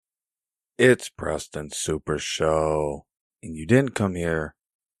It's Preston Super Show, and you didn't come here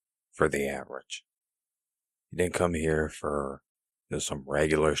for the average. You didn't come here for some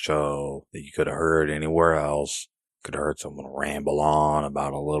regular show that you could have heard anywhere else. Could have heard someone ramble on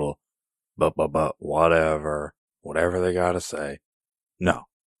about a little but whatever they gotta say. No,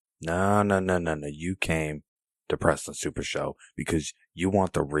 no. You came to Preston Super Show because you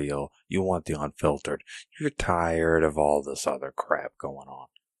want the real, you want the unfiltered. You're tired of all this other crap going on.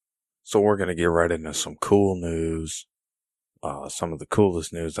 So we're going to get right into some cool news, some of the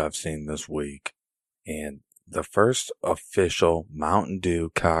coolest news I've seen this week. And the first official Mountain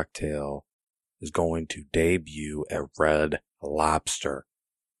Dew cocktail is going to debut at Red Lobster.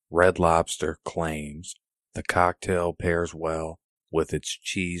 Red Lobster claims the cocktail pairs well with its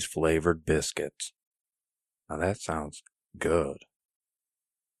cheese-flavored biscuits. Now that sounds good.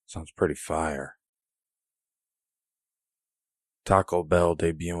 Sounds pretty fire. Taco Bell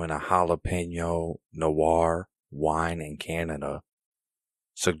debuting a jalapeno noir wine in Canada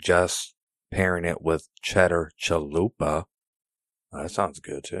suggests pairing it with cheddar chalupa. That sounds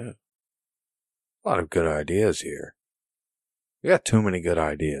good too. A lot of good ideas here. We got too many good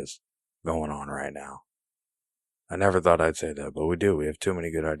ideas going on right now. I never thought I'd say that, but we do. We have too many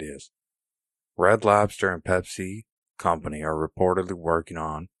good ideas. Red Lobster and Pepsi Company are reportedly working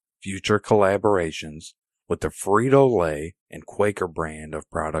on future collaborations with the Frito-Lay and Quaker brand of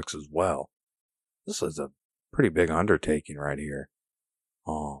products as well. This is a pretty big undertaking right here.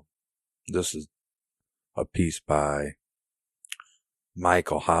 This is a piece by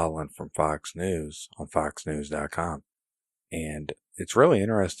Michael Holland from Fox News on foxnews.com. And it's really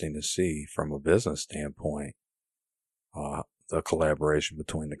interesting to see from a business standpoint, the collaboration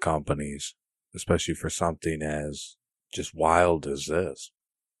between the companies, especially for something as just wild as this.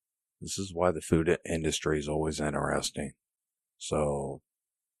 This is why the food industry is always interesting. So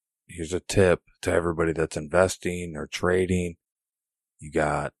here's a tip to everybody that's investing or trading. You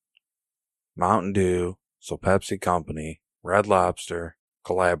got Mountain Dew, so Pepsi Company, Red Lobster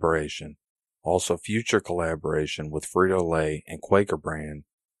collaboration, also future collaboration with Frito-Lay and Quaker brand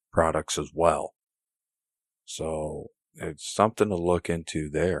products as well. So it's something to look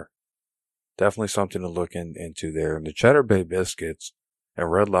into there. Definitely something to look into there. And the Cheddar Bay biscuits and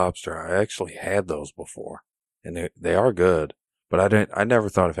Red Lobster, I actually had those before, and they are good. But I never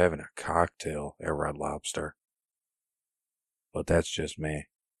thought of having a cocktail at Red Lobster. But that's just me.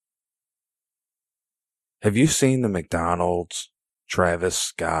 Have you seen the McDonald's Travis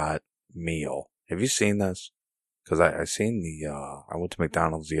Scott meal? Have you seen this? Because I went to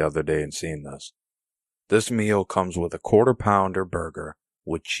McDonald's the other day and seen this. This meal comes with a quarter pounder burger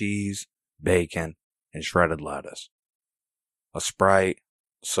with cheese, bacon, and shredded lettuce. A Sprite,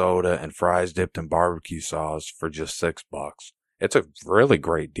 soda, and fries dipped in barbecue sauce for just $6. It's a really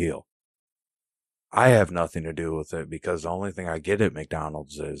great deal. I have nothing to do with it because the only thing I get at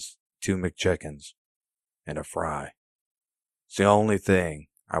McDonald's is 2 McChickens and a fry. It's the only thing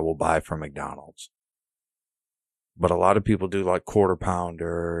I will buy from McDonald's. But a lot of people do like quarter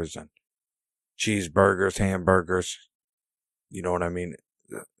pounders and cheeseburgers, hamburgers. You know what I mean?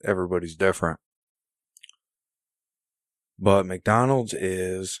 Everybody's different. But McDonald's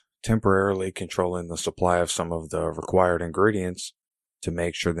is temporarily controlling the supply of some of the required ingredients to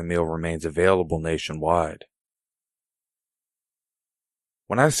make sure the meal remains available nationwide.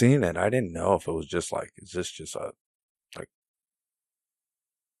 When I seen it, I didn't know if it was just like, is this just a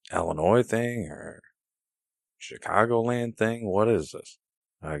Illinois thing or Chicagoland thing? What is this?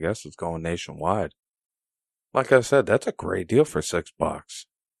 I guess it's going nationwide. Like I said, that's a great deal for $6.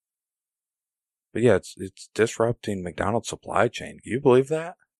 But yeah, it's disrupting McDonald's supply chain. Can you believe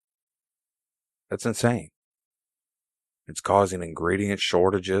that? That's insane. It's causing ingredient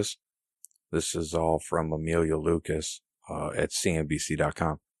shortages. This is all from Amelia Lucas at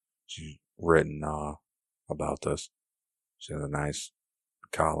CNBC.com. She's written about this. She has a nice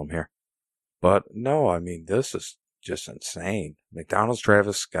column here. But no, I mean, this is just insane. McDonald's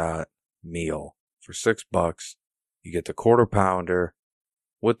Travis Scott meal for $6. You get the quarter pounder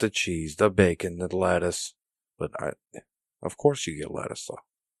with the cheese, the bacon, the lettuce. But of course you get lettuce though.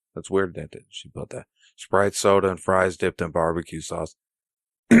 That's weird that she put that. Sprite, soda, and fries dipped in barbecue sauce.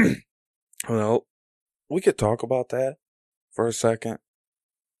 Well, we could talk about that for a second.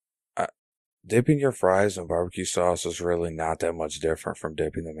 Dipping your fries in barbecue sauce is really not that much different from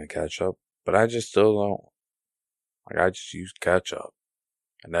dipping them in ketchup. But I just still don't. I just use ketchup.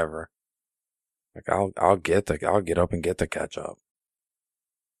 I never. I'll get up and get the ketchup.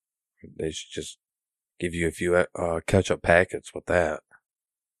 They should just give you a few ketchup packets with that.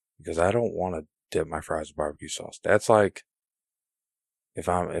 Because I don't want to dip my fries in barbecue sauce. That's like if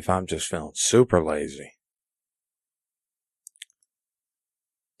I'm just feeling super lazy.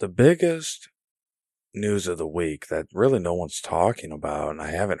 The biggest news of the week that really no one's talking about and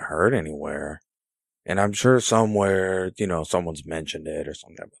I haven't heard anywhere, and I'm sure somewhere, someone's mentioned it or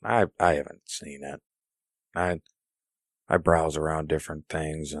something, but I haven't seen it. I browse around different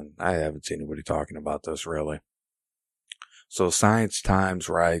things and I haven't seen anybody talking about this really. So Science Times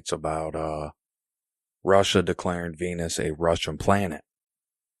writes about Russia declaring Venus a Russian planet.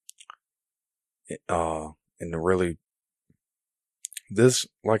 And really, this,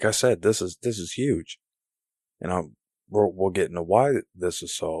 like I said, this is huge, and we'll get into why this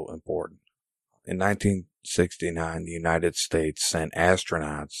is so important. In 1969, the United States sent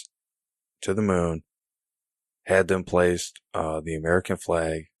astronauts to the moon, had them placed the American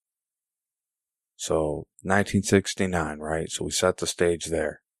flag. So 1969, right? So we set the stage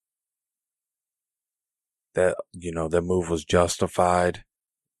there. That move was justified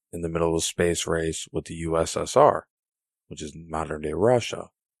in the middle of the space race with the USSR, which is modern day Russia.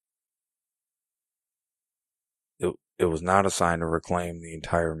 It was not a sign to reclaim the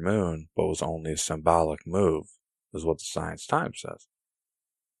entire moon, but was only a symbolic move, is what the Science Times says.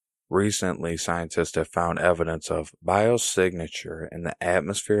 Recently, scientists have found evidence of biosignature in the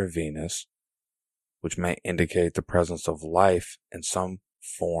atmosphere of Venus, which may indicate the presence of life in some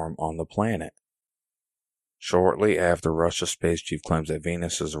form on the planet. Shortly after, Russia's space chief claims that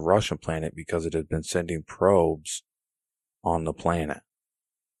Venus is a Russian planet because it has been sending probes on the planet.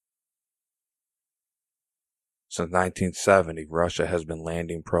 Since 1970, Russia has been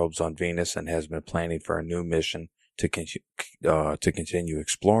landing probes on Venus and has been planning for a new mission to continue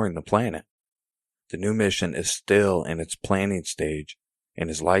exploring the planet. The new mission is still in its planning stage and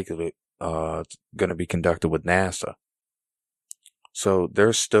is likely going to be conducted with NASA. So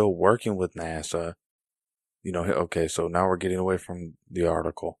they're still working with NASA. Okay, so now we're getting away from the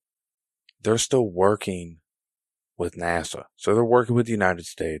article. They're still working with NASA. So they're working with the United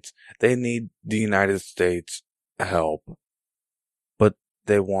States. They need the United States help, but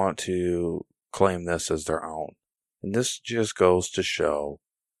they want to claim this as their own. And this just goes to show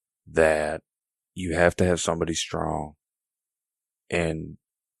that you have to have somebody strong in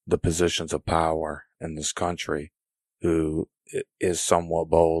the positions of power in this country who is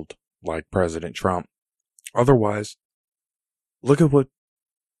somewhat bold, like President Trump. Otherwise, look at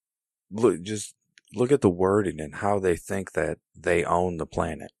the wording and how they think that they own the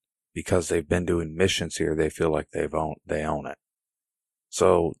planet. Because they've been doing missions here, they feel like they own it.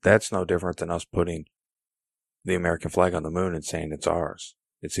 So that's no different than us putting the American flag on the moon and saying it's ours.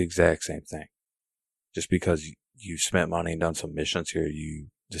 It's the exact same thing. Just because you spent money and done some missions here, you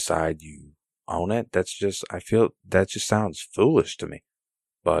decide you own it. I feel that just sounds foolish to me.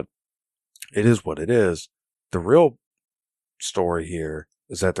 But it is what it is. The real story here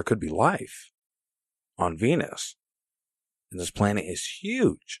is that there could be life on Venus. And this planet is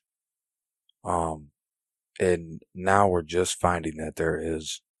huge. And now we're just finding that there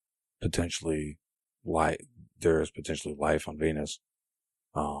is potentially life on Venus.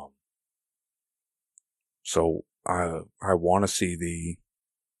 So I want to see the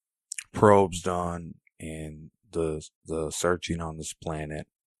probes done and the searching on this planet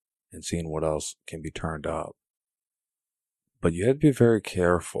and seeing what else can be turned up. But you have to be very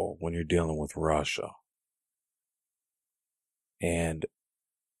careful when you're dealing with Russia. And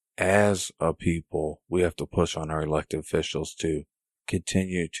as a people, we have to push on our elected officials to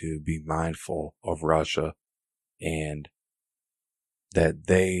continue to be mindful of Russia and that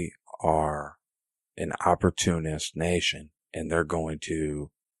they are an opportunist nation and they're going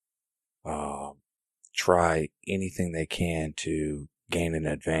to try anything they can to gain an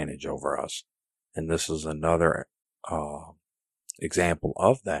advantage over us. And this is another example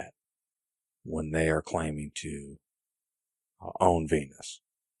of that when they are claiming to own Venus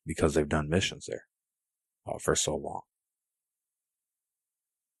because they've done missions there for so long.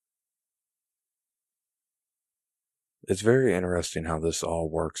 It's very interesting how this all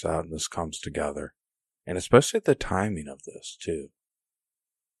works out and this comes together, and especially the timing of this too.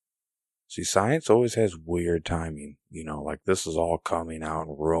 See, science always has weird timing, like this is all coming out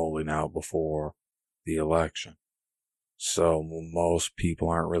and rolling out before the election. So most people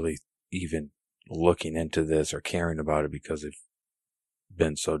aren't really even looking into this or caring about it because they've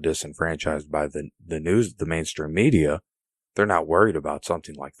been so disenfranchised by the news, the mainstream media. They're not worried about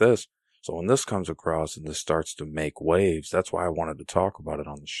something like this. So when this comes across and this starts to make waves, that's why I wanted to talk about it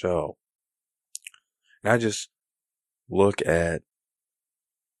on the show. And I just look at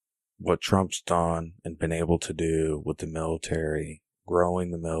what Trump's done and been able to do with the military,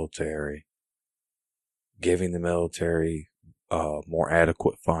 growing the military, giving the military more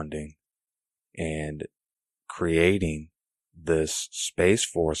adequate funding and creating this Space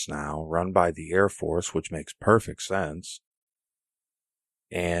Force now run by the Air Force, which makes perfect sense.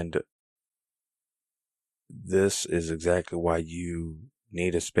 And this is exactly why you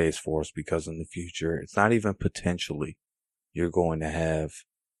need a Space Force, because in the future, it's not even potentially you're going to have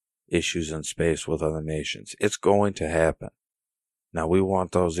issues in space with other nations. It's going to happen. Now, we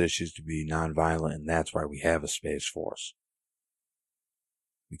want those issues to be nonviolent, and that's why we have a Space Force.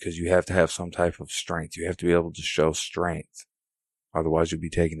 Because you have to have some type of strength. You have to be able to show strength. Otherwise, you'll be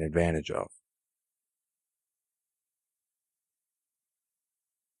taken advantage of.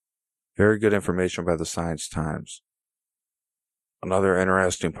 Very good information by the Science Times. Another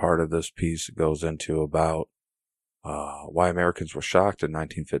interesting part of this piece goes into about why Americans were shocked in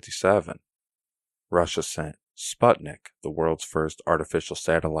 1957. Russia sent Sputnik, the world's first artificial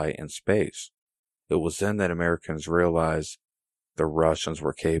satellite in space. It was then that Americans realized the Russians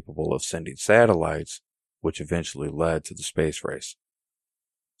were capable of sending satellites, which eventually led to the space race.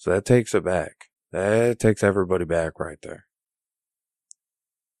 So that takes it back. That takes everybody back right there.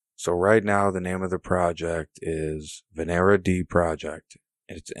 So right now, the name of the project is Venera D Project.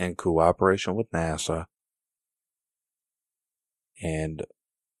 It's in cooperation with NASA. And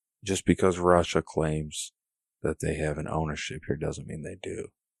just because Russia claims that they have an ownership here doesn't mean they do.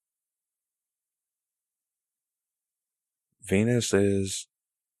 Venus is,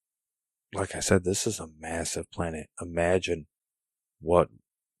 like I said, this is a massive planet. Imagine what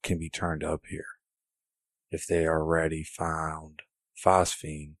can be turned up here if they already found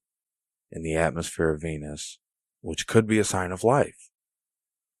phosphine in the atmosphere of Venus, which could be a sign of life.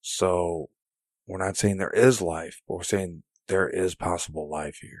 So we're not saying there is life, but we're saying there is possible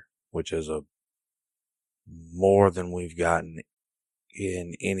life here, which is a more than we've gotten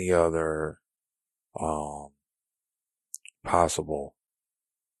in any other possible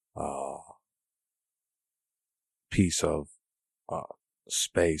piece of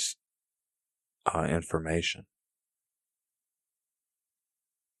space information.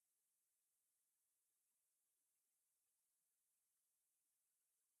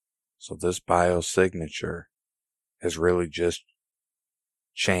 So this biosignature has really just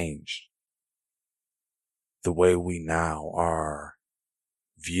changed the way we now are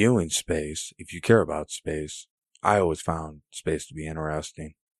viewing space. If you care about space, I always found space to be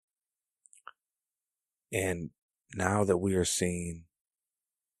interesting. And now that we are seeing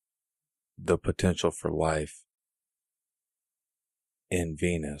the potential for life in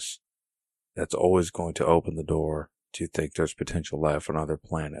Venus, that's always going to open the door to think there's potential life on other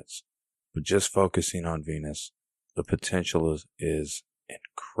planets. But just focusing on Venus, the potential is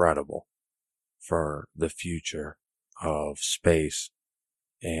incredible for the future of space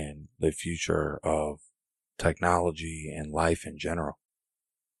and the future of technology and life in general.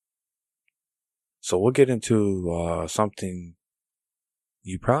 So we'll get into something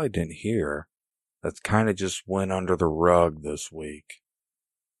you probably didn't hear that's kind of just went under the rug this week.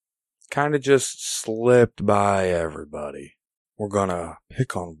 Kind of just slipped by everybody. We're gonna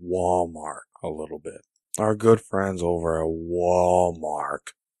pick on Walmart a little bit. Our good friends over at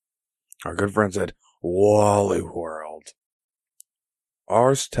Walmart. Our good friends at Wally World.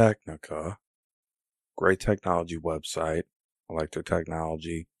 Ars Technica. Great technology website. I like their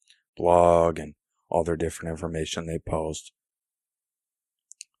technology blog and all their different information they post.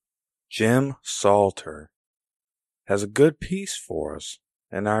 Jim Salter has a good piece for us,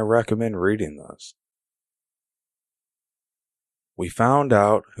 and I recommend reading this. We found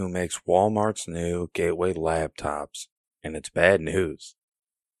out who makes Walmart's new Gateway laptops, and it's bad news.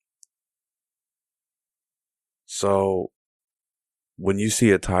 So, when you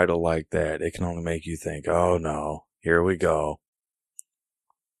see a title like that, it can only make you think, oh no, here we go.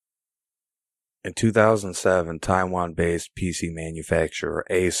 In 2007, Taiwan-based PC manufacturer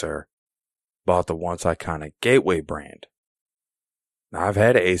Acer bought the once iconic Gateway brand. Now, I've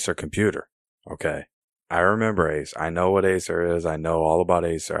had an Acer computer, okay? I remember Acer. I know what Acer is. I know all about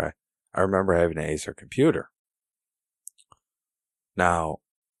Acer. I remember having an Acer computer. Now,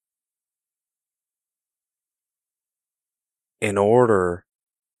 in order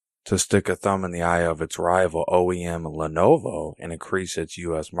to stick a thumb in the eye of its rival OEM Lenovo and increase its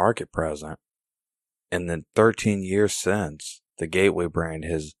U.S. market presence, in the 13 years since, the Gateway brand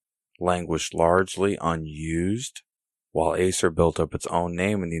has languished largely unused, while Acer built up its own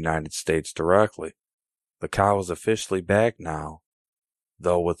name in the United States directly. The cow is officially back now,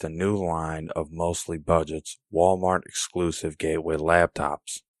 though with a new line of mostly budgets, Walmart exclusive Gateway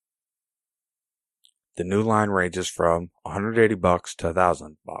laptops. The new line ranges from $180 to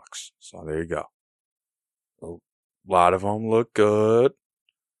 $1,000. So there you go. A lot of them look good.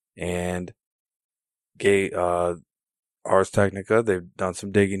 And Ars Technica, they've done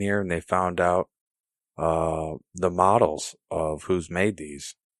some digging here and they found out the models of who's made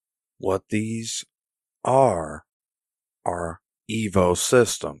these. What these are Evo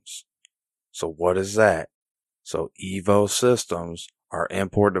systems. So what is that? So Evo systems are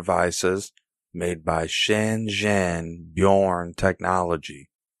import devices made by Shenzhen Bjorn Technology.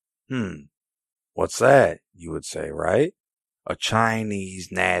 What's that? You would say, right? A Chinese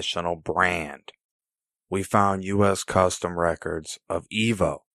national brand. We found U.S. custom records of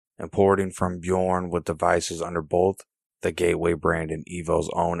Evo importing from Bjorn with devices under both the Gateway brand and Evo's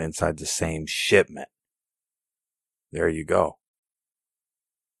own inside the same shipment. There you go.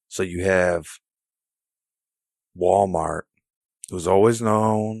 So you have Walmart, who's always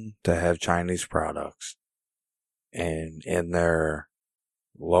known to have Chinese products, and in their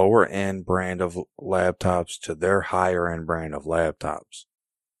lower end brand of laptops to their higher end brand of laptops,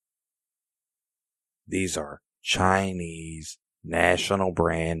 these are Chinese national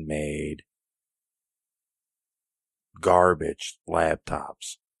brand made garbage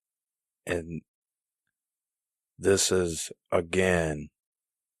laptops. And this is again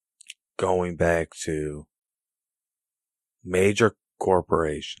going back to major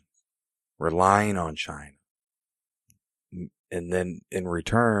corporations relying on China. And then in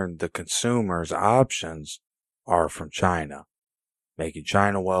return, the consumer's options are from China, making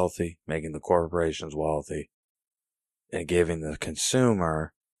China wealthy, making the corporations wealthy, and giving the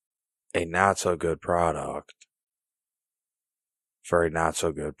consumer a not so good product for a not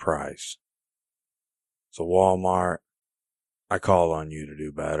so good price. So Walmart, I call on you to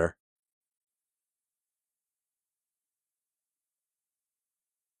do better.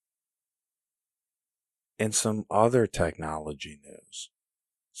 And some other technology news.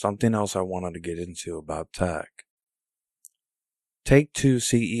 Something else I wanted to get into about tech. Take-Two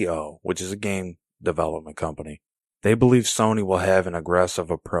CEO, which is a game development company, they believe Sony will have an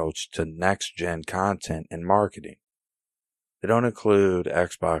aggressive approach to next-gen content and marketing. They don't include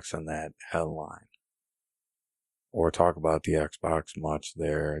Xbox in that headline or talk about the Xbox much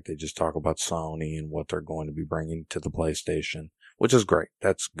there. They just talk about Sony and what they're going to be bringing to the PlayStation, which is great.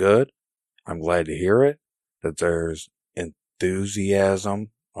 That's good. I'm glad to hear it, that there's enthusiasm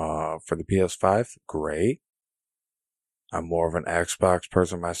for the PS5. Great. I'm more of an Xbox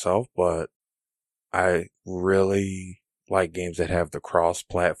person myself, but I really like games that have the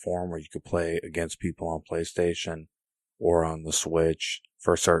cross-platform where you could play against people on PlayStation or on the Switch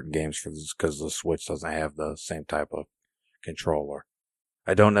for certain games because the Switch doesn't have the same type of controller.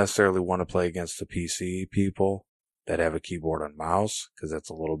 I don't necessarily want to play against the PC people that have a keyboard and mouse because that's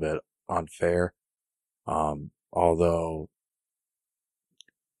a little bit unfair. Although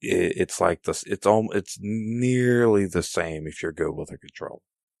it's like this, it's nearly the same if you're good with a controller.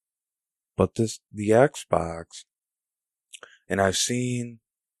 But the Xbox, and I've seen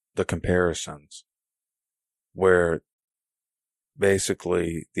the comparisons where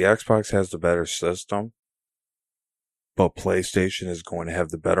basically the Xbox has the better system, but PlayStation is going to have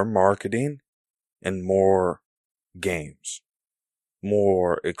the better marketing and more games,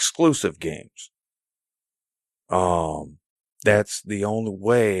 more exclusive games. That's the only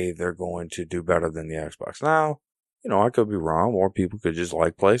way they're going to do better than the Xbox. Now, I could be wrong. More people could just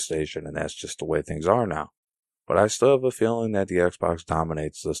like PlayStation, and that's just the way things are now. But I still have a feeling that the Xbox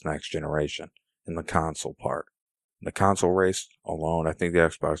dominates this next generation in the console part. In the console race alone, I think the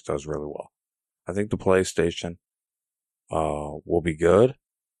Xbox does really well. I think the PlayStation will be good,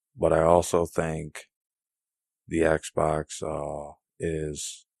 but I also think the Xbox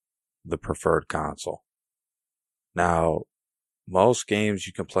is the preferred console. Now, most games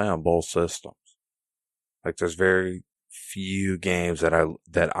you can play on both systems. Like there's very few games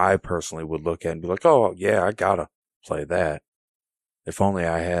that I personally would look at and be like, oh yeah, I gotta play that. If only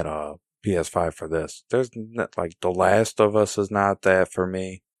I had a PS5 for this. There's like The Last of Us is not that for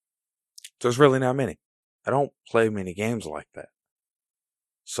me. There's really not many. I don't play many games like that.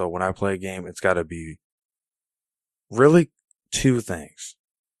 So when I play a game, it's gotta be really two things.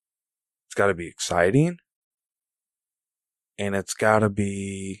 It's gotta be exciting. And it's gotta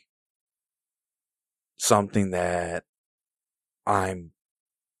be something that I'm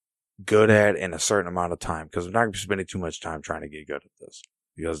good at in a certain amount of time. Because I'm not going to be spending too much time trying to get good at this.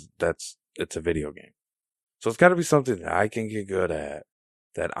 Because it's a video game. So it's gotta be something that I can get good at.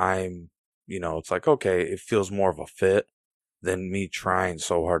 That I'm, it's like, okay, it feels more of a fit than me trying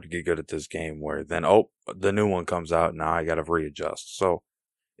so hard to get good at this game where then, the new one comes out. Now I gotta readjust. So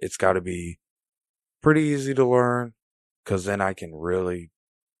it's gotta be pretty easy to learn. Because then I can really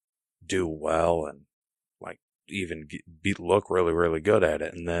do well and even look really, really good at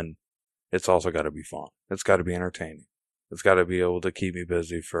it. And then it's also got to be fun. It's got to be entertaining. It's got to be able to keep me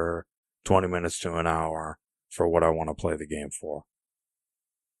busy for 20 minutes to an hour for what I want to play the game for.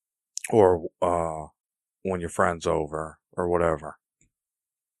 Or when your friend's over or whatever.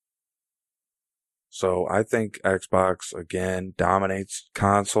 So I think Xbox, again, dominates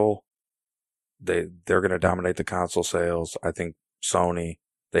console. They're going to dominate the console sales. I think Sony,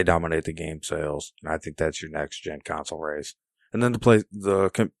 they dominate the game sales. And I think that's your next gen console race. And then the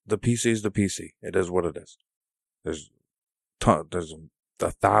PC is the PC. It is what it is. There's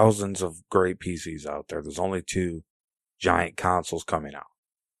the thousands of great PCs out there. There's only 2 giant consoles coming out.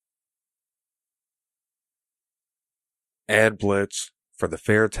 Ad blitz for the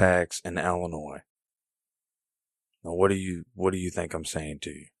fair tax in Illinois. Now, what do you think I'm saying to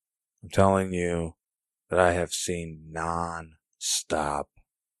you? I'm telling you that I have seen non-stop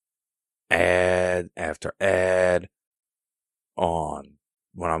ad after ad on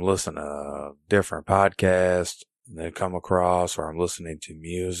when I'm listening to different podcasts and they come across, or I'm listening to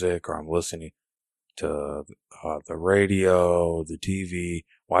music, or I'm listening to the radio, the TV,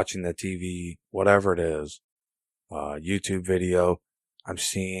 watching the TV, whatever it is, YouTube video. I'm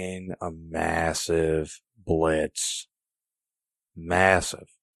seeing a massive blitz, massive,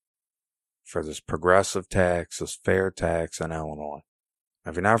 for this progressive tax, this fair tax in Illinois.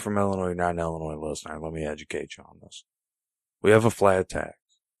 Now, if you're not from Illinois, you're not an Illinois listener. Let me educate you on this. We have a flat tax.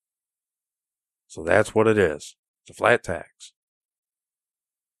 So that's what it is. It's a flat tax.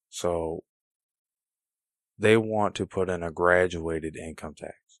 So they want to put in a graduated income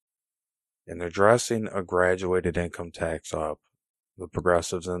tax. And they're dressing a graduated income tax up. The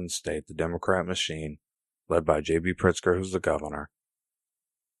progressives in the state, the Democrat machine, led by J.B. Pritzker, who's the governor,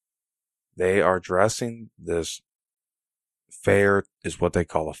 they are dressing this fair, is what they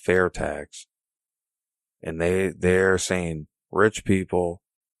call a fair tax. And they're saying rich people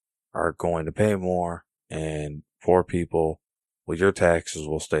are going to pay more and poor people, well, your taxes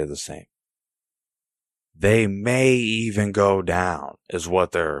will stay the same. They may even go down, is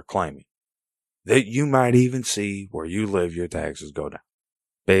what they're claiming. That you might even see where you live, your taxes go down.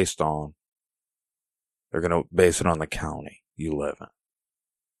 They're going to base it on the county you live in.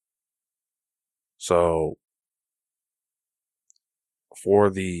 So, for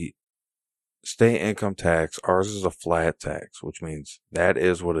the state income tax, ours is a flat tax, which means that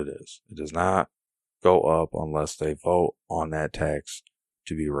is what it is. It does not go up unless they vote on that tax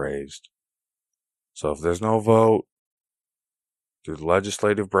to be raised. So if there's no vote through the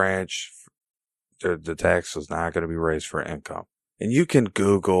legislative branch, the tax is not going to be raised for income. And you can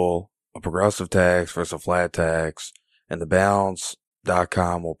Google a progressive tax versus a flat tax, and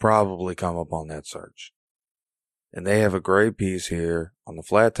thebalance.com will probably come up on that search. And they have a great piece here on the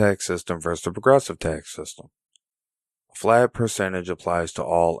flat tax system versus the progressive tax system. A flat percentage applies to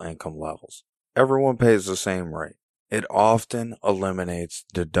all income levels. Everyone pays the same rate. It often eliminates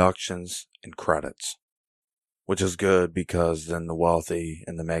deductions and credits, which is good because then the wealthy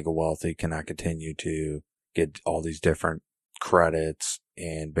and the mega wealthy cannot continue to get all these different credits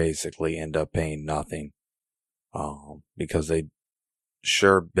and basically end up paying nothing, because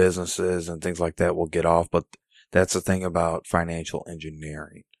businesses and things like that will get off. But that's the thing about financial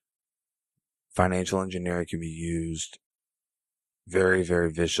engineering. Financial engineering can be used very,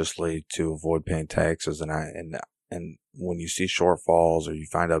 very viciously to avoid paying taxes. And when you see shortfalls or you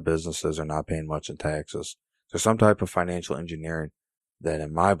find out businesses are not paying much in taxes, there's some type of financial engineering that,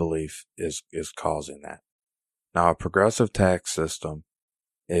 in my belief, is causing that. Now, a progressive tax system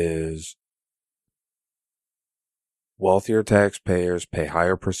is wealthier taxpayers pay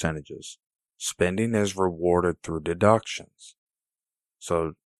higher percentages. Spending is rewarded through deductions.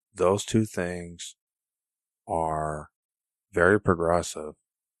 So those two things are very progressive,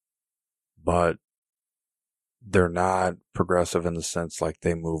 but they're not progressive in the sense like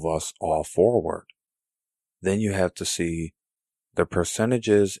they move us all forward. Then you have to see the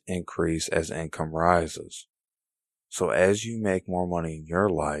percentages increase as income rises. So as you make more money in your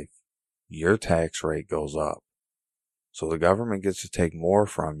life, your tax rate goes up. So the government gets to take more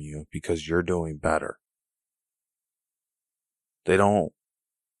from you because you're doing better. They don't,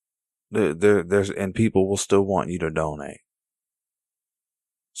 and people will still want you to donate.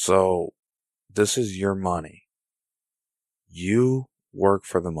 So this is your money. You work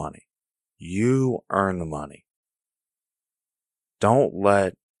for the money. You earn the money. Don't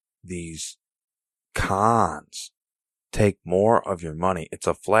let these cons take more of your money. It's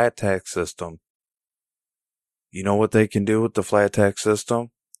a flat tax system. You know what they can do with the flat tax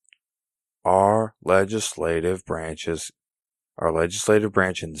system? Our legislative branch in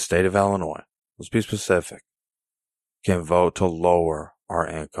the state of Illinois, let's be specific, can vote to lower our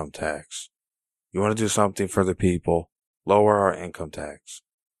income tax. You want to do something for the people, lower our income tax.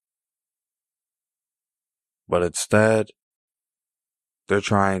 But instead, they're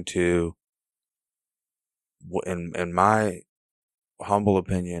trying to, in my humble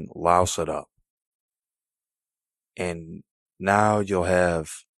opinion, louse it up. And now you'll have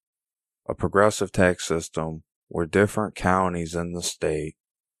a progressive tax system where different counties in the state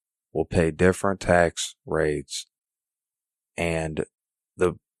will pay different tax rates, and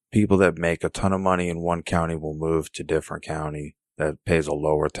the people that make a ton of money in one county will move to different county that pays a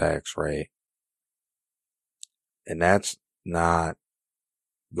lower tax rate. And that's not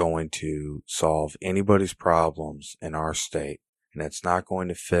going to solve anybody's problems in our state. And it's not going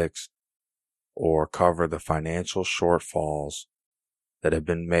to fix or cover the financial shortfalls that have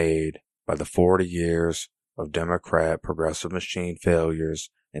been made by the 40 years of Democrat progressive machine failures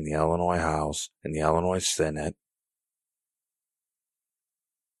in the Illinois House, in the Illinois Senate,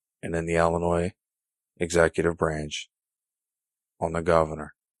 and in the Illinois executive branch on the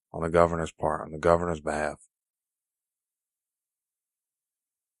governor, on the governor's part, on the governor's behalf.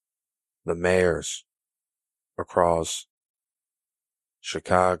 The mayors across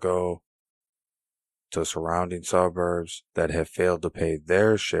Chicago to surrounding suburbs that have failed to pay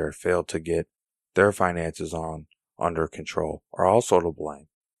their share, failed to get their finances under control, are also to blame.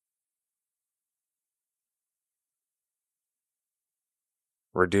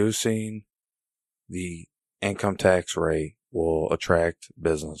 Reducing the income tax rate will attract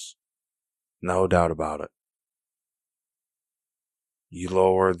business. No doubt about it. You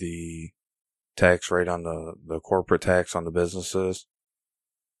lower the tax rate on the corporate tax on the businesses,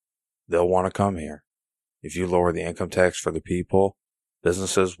 they'll want to come here. If you lower the income tax for the people,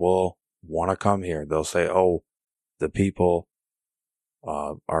 businesses will want to come here. They'll say, oh, the people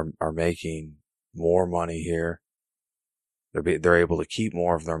are making more money here. They're able to keep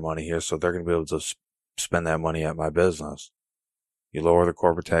more of their money here, so they're going to be able to spend that money at my business. You lower the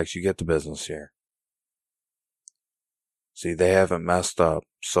corporate tax, you get the business here. See, they haven't messed up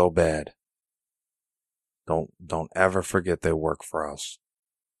so bad. Don't ever forget they work for us.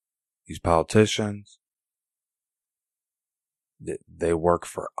 These politicians, they work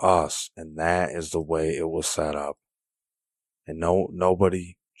for us, and that is the way it was set up. And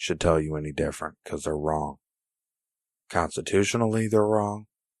nobody should tell you any different, because they're wrong. Constitutionally, they're wrong.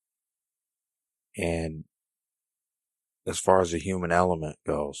 And as far as the human element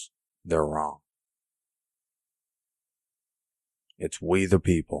goes, they're wrong. It's we the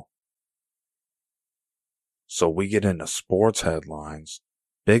people. So we get into sports headlines.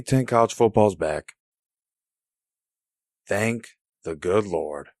 Big Ten college football's back. Thank the good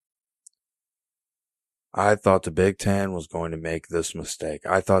Lord. I thought the Big Ten was going to make this mistake.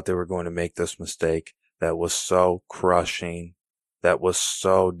 I thought they were going to make this mistake that was so crushing, that was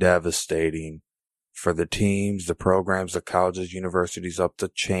so devastating for the teams, the programs, the colleges, universities, up the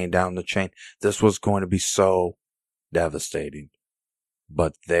chain, down the chain. This was going to be so devastating.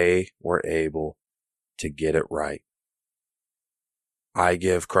 But they were able to get it right. I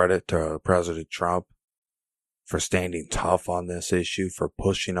give credit to President Trump for standing tough on this issue, for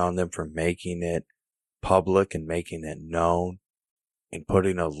pushing on them, for making it public and making it known, and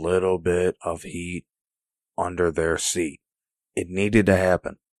putting a little bit of heat under their seat. It needed to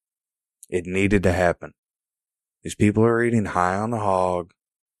happen. It needed to happen. These people are eating high on the hog.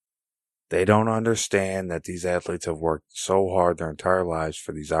 They don't understand that these athletes have worked so hard their entire lives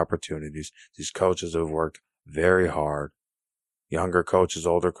for these opportunities. These coaches have worked very hard. Younger coaches,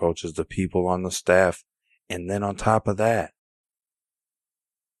 older coaches, the people on the staff. And then on top of that,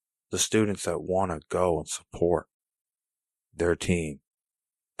 the students that want to go and support their team,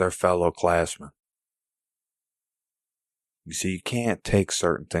 their fellow classmen. You see, you can't take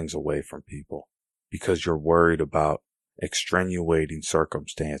certain things away from people because you're worried about extenuating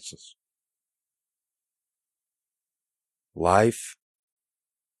circumstances. Life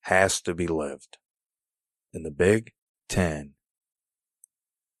has to be lived. And the Big Ten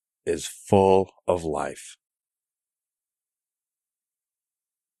is full of life.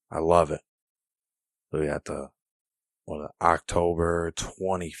 I love it. We got October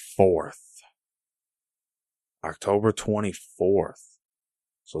 24th. October 24th.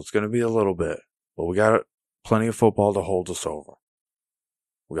 So it's going to be a little bit, but we got plenty of football to hold us over.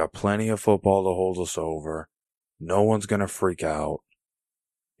 We got plenty of football to hold us over. No one's going to freak out.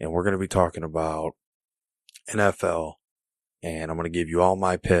 And we're going to be talking about NFL. And I'm going to give you all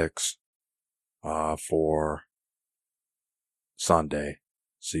my picks for Sunday.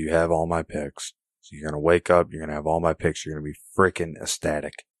 So you have all my picks. So you're going to wake up, you're going to have all my picks, you're going to be freaking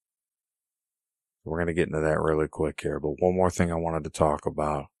ecstatic. We're going to get into that really quick here. But one more thing I wanted to talk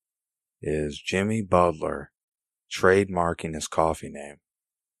about is Jimmy Butler trademarking his coffee name.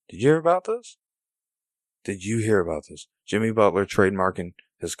 Did you hear about this? Did you hear about this? Jimmy Butler trademarking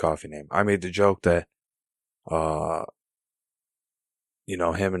his coffee name. I made the joke that,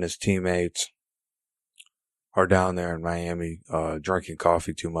 him and his teammates are down there in Miami, drinking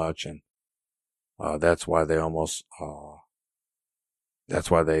coffee too much. And, that's why they lost,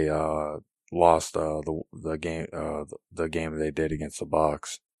 the game, the game they did against the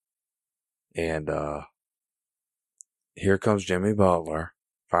Bucks. And, here comes Jimmy Butler,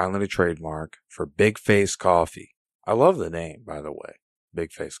 filing a trademark for Big Face Coffee. I love the name, by the way.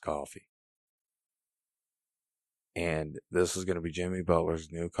 Big Face Coffee. And this is going to be Jimmy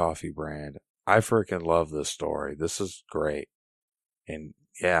Butler's new coffee brand. I freaking love this story. This is great. And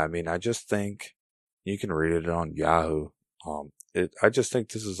yeah, I mean, I just think you can read it on Yahoo. I just think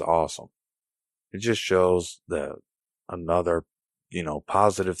this is awesome. It just shows that another,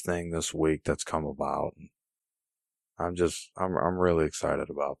 positive thing this week that's come about. I'm really excited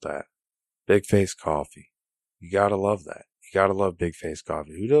about that. Big Face Coffee. You gotta love that. You gotta love Big Face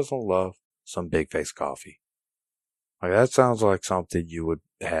Coffee. Who doesn't love some Big Face Coffee? Like, that sounds like something you would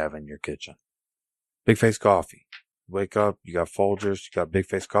have in your kitchen. Big Face Coffee. Wake up, you got Folgers, you got Big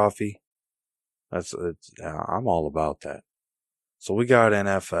Face Coffee. I'm all about that. So we got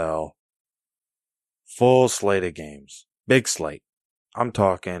NFL. Full slate of games. Big slate. I'm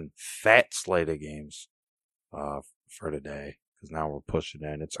talking fat slate of games, for today. Cause now we're pushing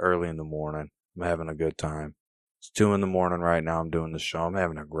in. It's early in the morning. I'm having a good time. It's 2 a.m. right now. I'm doing the show. I'm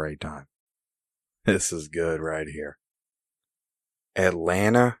having a great time. This is good right here.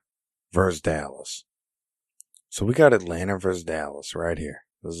 Atlanta versus Dallas. So we got Atlanta versus Dallas right here.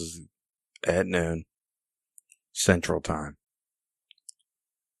 This is at noon Central Time.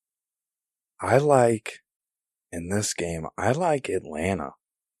 In this game, I like Atlanta.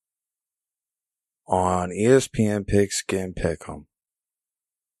 On ESPN Pigskin Pick'em,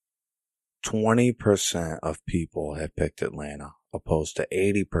 20% of people have picked Atlanta, opposed to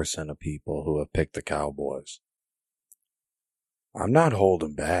 80% of people who have picked the Cowboys. I'm not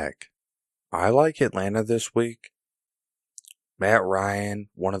holding back. I like Atlanta this week. Matt Ryan,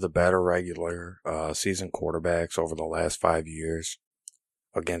 one of the better regular season quarterbacks over the last 5 years,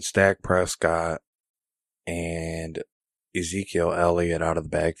 against Dak Prescott and Ezekiel Elliott out of the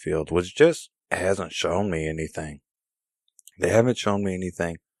backfield, which just hasn't shown me anything. They haven't shown me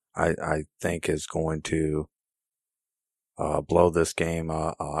anything I think is going to blow this game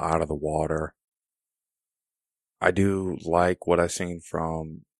out of the water. I do like what I've seen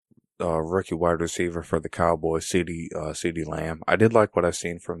from rookie wide receiver for the Cowboys, CeeDee Lamb. I did like what I've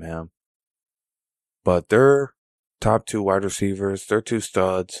seen from him. But their top 2 wide receivers, they're 2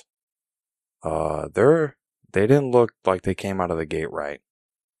 studs. They didn't look like they came out of the gate right.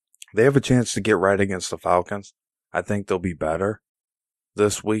 They have a chance to get right against the Falcons. I think they'll be better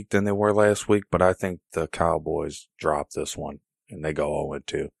this week than they were last week, but I think the Cowboys drop this one and they go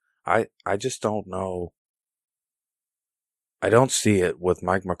 0-2. I just don't know. I don't see it with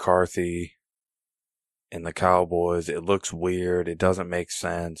Mike McCarthy and the Cowboys. It looks weird. It doesn't make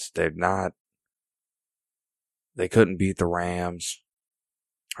sense. They couldn't beat the Rams.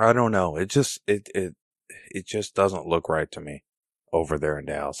 I don't know. It just doesn't look right to me over there in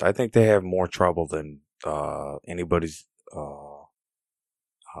Dallas. I think they have more trouble than anybody's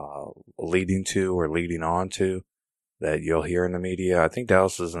leading to or leading on to that you'll hear in the media. I think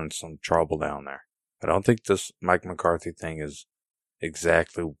Dallas is in some trouble down there. I don't think this Mike McCarthy thing is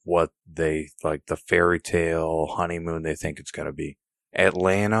exactly what they, like, the fairy tale honeymoon they think it's going to be.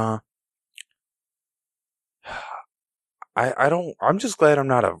 Atlanta, I'm just glad I'm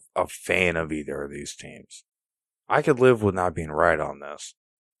not a fan of either of these teams. I could live with not being right on this.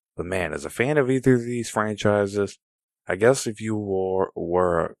 But man, as a fan of either of these franchises, I guess if you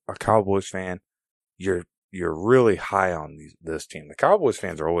were a Cowboys fan, you're really high on this team. The Cowboys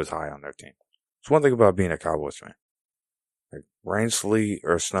fans are always high on their team. It's one thing about being a Cowboys fan. Like, rain, sleet,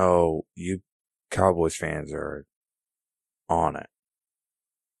 or snow, you Cowboys fans are on it.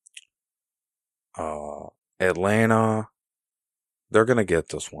 Atlanta, they're going to get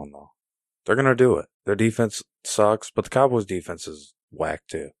this one, though. They're going to do it. Their defense sucks, but the Cowboys' defense is whack,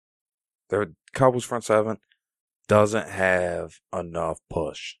 too. Their Cowboys front seven doesn't have enough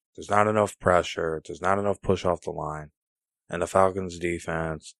push. There's not enough pressure. There's not enough push off the line. And the Falcons'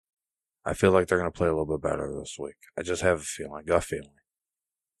 defense, I feel like they're going to play a little bit better this week. I just have a feeling, gut feeling.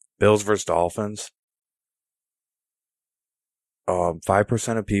 Bills versus Dolphins.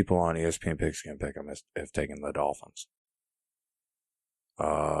 5% of people on ESPN Pigskin Pick'em have taken the Dolphins.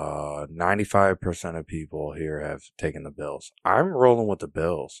 95% of people here have taken the Bills. I'm rolling with the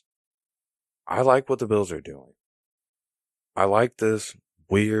Bills. I like what the Bills are doing. I like this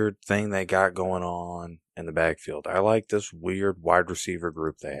weird thing they got going on in the backfield. I like this weird wide receiver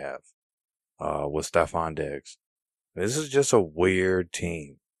group they have with Stephon Diggs. This is just a weird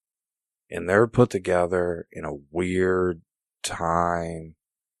team. And they're put together in a weird time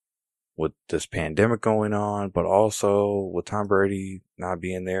with this pandemic going on, but also with Tom Brady not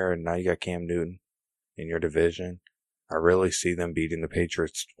being there, and now you got Cam Newton in your division. I really see them beating the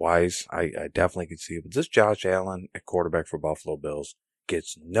Patriots twice. I definitely can see it. But this Josh Allen at quarterback for Buffalo Bills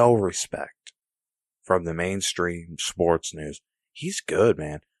gets no respect from the mainstream sports news. He's good,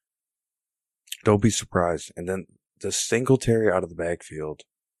 man. Don't be surprised. And then the Singletary out of the backfield.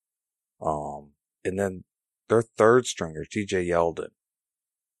 And then their third stringer, TJ Yeldon.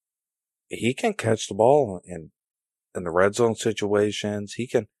 He can catch the ball in the red zone situations. He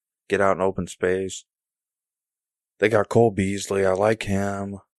can get out in open space. They got Cole Beasley. I like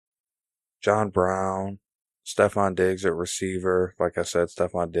him. John Brown. Stephon Diggs at receiver. Like I said,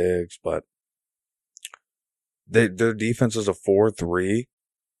 Stephon Diggs. But their defense is a 4-3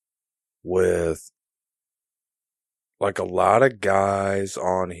 with like a lot of guys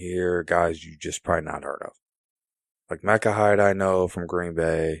on here, guys you just probably not heard of. Like Mecca Hyde, I know from Green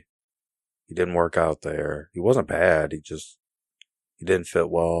Bay. He didn't work out there. He wasn't bad. He didn't fit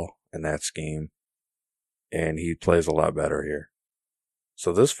well in that scheme. And he plays a lot better here.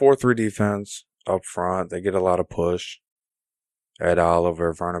 So this 4-3 defense up front, they get a lot of push. Ed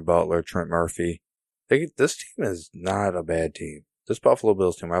Oliver, Vernon Butler, Trent Murphy. This team is not a bad team. This Buffalo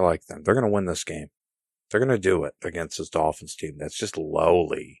Bills team, I like them. They're going to win this game. They're going to do it against this Dolphins team that's just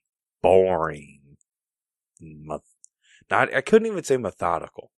lowly, boring. I couldn't even say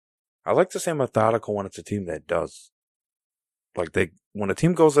methodical. I like to say methodical when it's a team that does. When a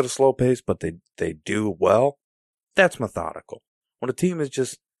team goes at a slow pace, but they do well, that's methodical. When a team is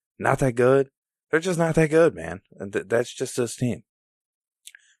just not that good, they're just not that good, man. And that's just this team.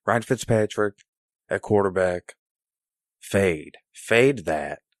 Ryan Fitzpatrick at quarterback. Fade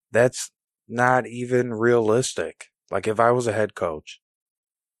that. That's not even realistic. Like if I was a head coach,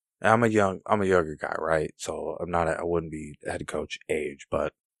 I'm a younger guy, right? So I wouldn't be head coach age,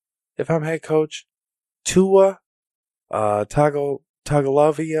 but if I'm head coach, Tua,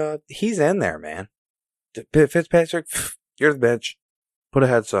 Tagovailoa, he's in there, man. Fitzpatrick, you're the bench. Put a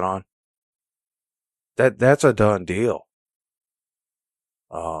headset on. That's a done deal.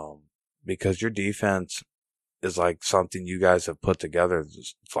 Because your defense is like something you guys have put together.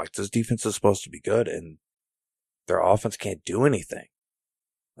 It's like this defense is supposed to be good, and their offense can't do anything.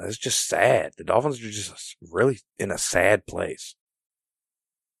 It's just sad. The Dolphins are just really in a sad place.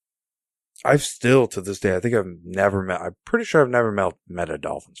 I've still, to this day, I'm pretty sure I've never met a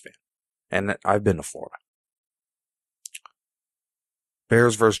Dolphins fan. And I've been to Florida.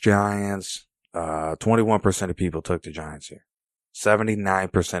 Bears versus Giants. 21% of people took the Giants here.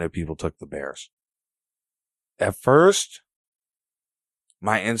 79% of people took the Bears. At first,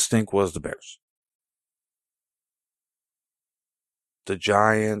 my instinct was the Bears. The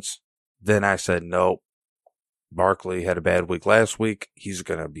Giants, then I said, nope. Barkley had a bad week last week. He's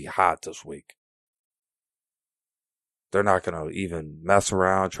going to be hot this week. They're not going to even mess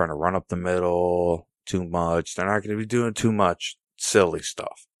around trying to run up the middle too much. They're not going to be doing too much silly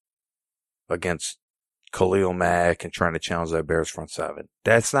stuff against Khalil Mack and trying to challenge that Bears front seven.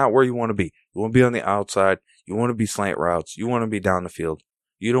 That's not where you want to be. You want to be on the outside. You want to be slant routes. You want to be down the field.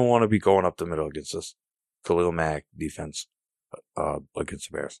 You don't want to be going up the middle against this Khalil Mack defense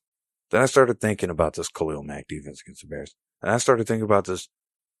against the Bears. Then I started thinking about this Khalil Mack defense against the Bears. And I started thinking about this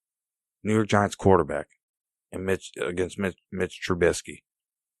New York Giants quarterback against Mitch Trubisky.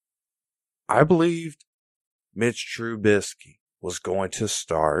 I believed Mitch Trubisky was going to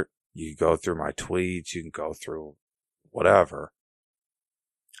start. You can go through my tweets. You can go through whatever.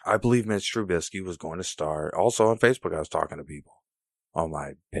 I believe Mitch Trubisky was going to start. Also on Facebook, I was talking to people on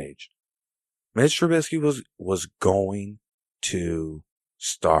my page. Mitch Trubisky was going to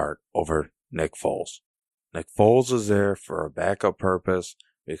start over Nick Foles. Nick Foles is there for a backup purpose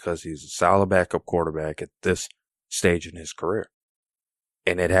because he's a solid backup quarterback at this stage in his career.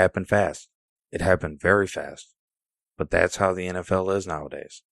 And it happened fast. It happened very fast. But that's how the NFL is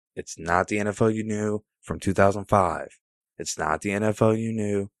nowadays. It's not the NFL you knew from 2005. It's not the NFL you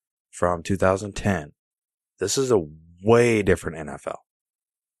knew from 2010. This is a way different NFL.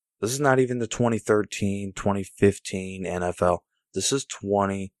 This is not even the 2013, 2015 NFL. This is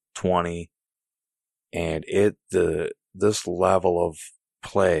 2020, and this level of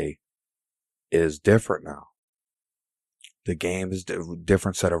play is different now. The game is a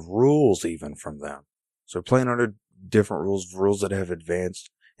different set of rules even from them. So they're playing under different rules that have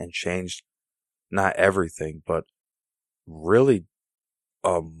advanced and changed not everything, but really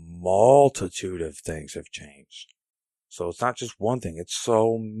a multitude of things have changed. So it's not just one thing, it's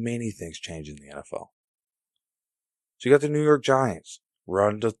so many things changing in the NFL. So you got the New York Giants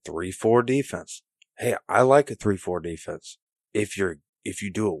run the 3-4 defense. Hey, I like a 3-4 defense if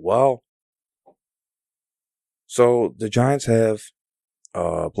you do it well. So the Giants have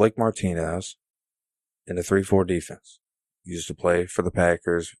Blake Martinez in the 3-4 defense. He used to play for the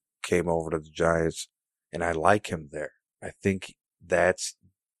Packers, came over to the Giants, and I like him there. I think that's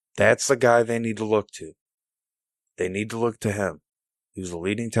the guy they need to look to. They need to look to him. He was the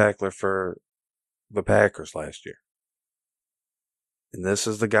leading tackler for the Packers last year. And this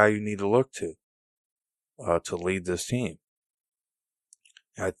is the guy you need to look to lead this team.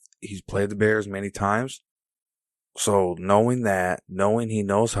 He's played the Bears many times. So knowing he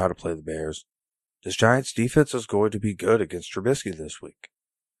knows how to play the Bears, this Giants defense is going to be good against Trubisky this week.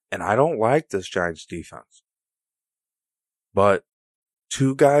 And I don't like this Giants defense. But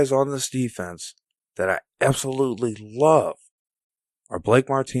two guys on this defense that I absolutely love are Blake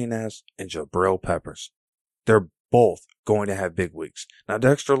Martinez and Jabril Peppers. They're both going to have big weeks. Now,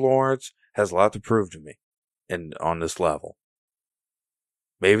 Dexter Lawrence has a lot to prove to me on this level.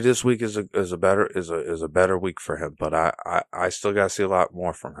 Maybe this week is a better week for him, but I still got to see a lot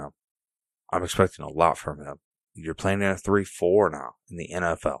more from him. I'm expecting a lot from him. You're playing in a 3-4 now in the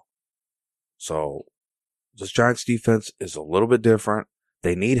NFL. So this Giants defense is a little bit different.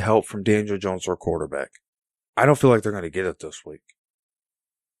 They need help from Daniel Jones, their quarterback. I don't feel like they're going to get it this week.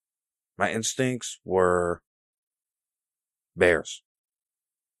 My instincts were Bears.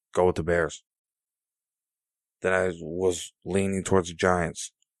 Go with the Bears. Then I was leaning towards the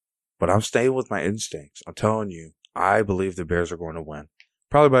Giants. But I'm staying with my instincts. I'm telling you, I believe the Bears are going to win.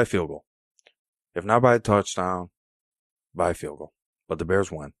 Probably by a field goal. If not by a touchdown, by a field goal. But the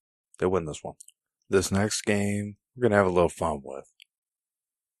Bears win. They win this one. This next game, we're going to have a little fun with.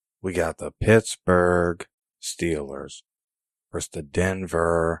 We got the Pittsburgh Steelers versus the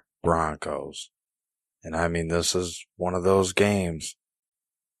Denver Broncos. And I mean, this is one of those games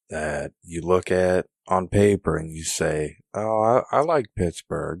that you look at on paper and you say, oh, I like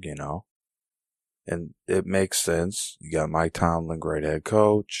Pittsburgh, you know. And it makes sense. You got Mike Tomlin, great head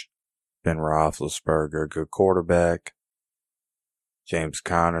coach. Ben Roethlisberger, good quarterback. James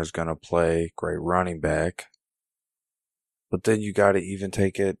Conner's going to play, great running back. But then you got to even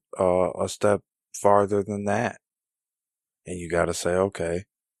take it a step farther than that. And you got to say, okay,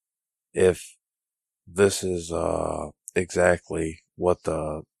 if this is exactly what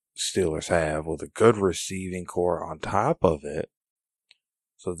the Steelers have with a good receiving core on top of it,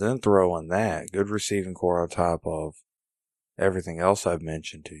 so then throw in that good receiving core on top of everything else I've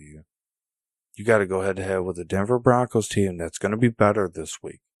mentioned to you. You got to go head to head with the Denver Broncos team that's going to be better this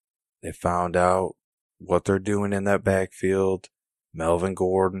week. They found out what they're doing in that backfield. Melvin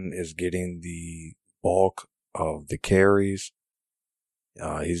Gordon is getting the bulk of the carries.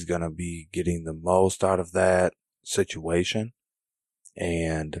 He's going to be getting the most out of that situation.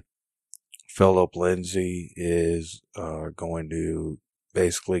 And Philip Lindsay is going to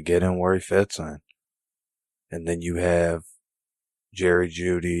basically get in where he fits in. And then you have Jerry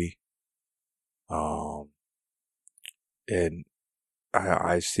Jeudy. And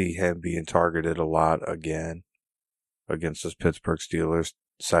I see him being targeted a lot again against this Pittsburgh Steelers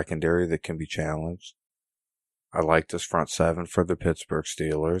secondary that can be challenged. I like this front seven for the Pittsburgh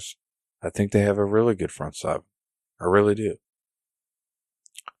Steelers. I think they have a really good front seven. I really do.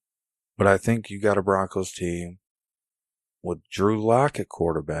 But I think you got a Broncos team with Drew Lock at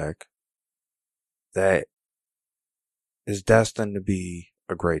quarterback that is destined to be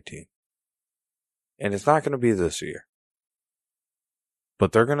a great team. And it's not going to be this year.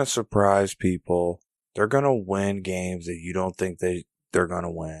 But they're going to surprise people. They're going to win games that you don't think they're going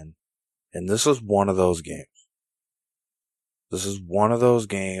to win. And this is one of those games. This is one of those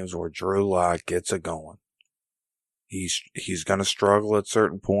games where Drew Lock gets it going. He's going to struggle at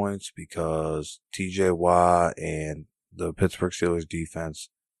certain points because TJ Watt and the Pittsburgh Steelers defense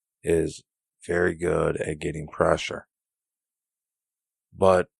is very good at getting pressure.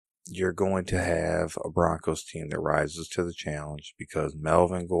 But you're going to have a Broncos team that rises to the challenge because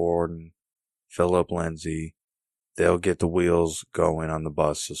Melvin Gordon, Philip Lindsay, they'll get the wheels going on the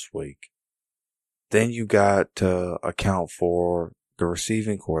bus this week. Then you got to account for the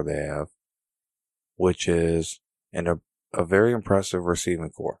receiving core they have, which is a very impressive receiving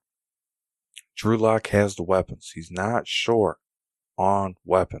core. Drew Lock has the weapons. He's not short on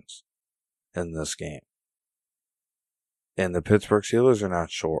weapons in this game. And the Pittsburgh Steelers are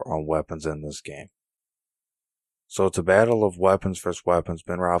not short on weapons in this game. So it's a battle of weapons versus weapons.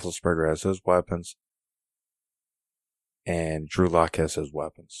 Ben Roethlisberger has his weapons, and Drew Lock has his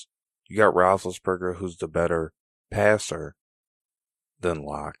weapons. You got Roethlisberger, who's the better passer than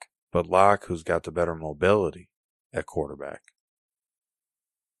Lock, but Lock, who's got the better mobility at quarterback.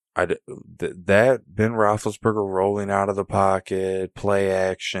 That Ben Roethlisberger rolling out of the pocket, play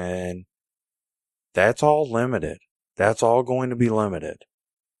action, that's all limited. That's all going to be limited.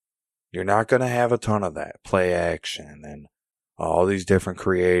 You're not going to have a ton of that play action and all these different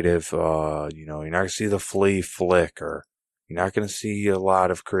creative, you're not going to see the flea flicker. You're not going to see a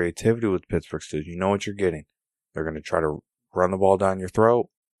lot of creativity with Pittsburgh Steelers. You know what you're getting. They're going to try to run the ball down your throat,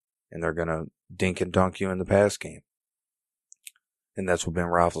 and they're going to dink and dunk you in the pass game. And that's what Ben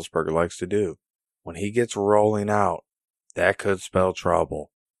Roethlisberger likes to do. When he gets rolling out, that could spell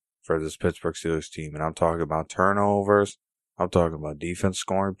trouble for this Pittsburgh Steelers team. And I'm talking about turnovers. I'm talking about defense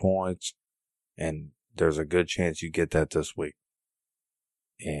scoring points. And there's a good chance you get that this week.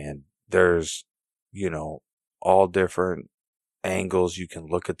 And there's, all different angles you can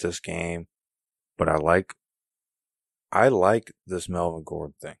look at this game. But I like this Melvin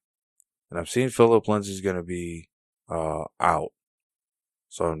Gordon thing. And I'm seeing Phillip Lindsay's going to be out.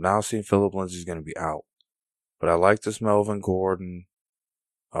 So I'm now seeing Phillip Lindsay's going to be out. But I like this Melvin Gordon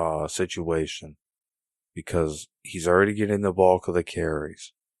situation because he's already getting the bulk of the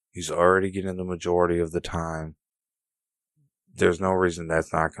carries. He's already getting the majority of the time. There's no reason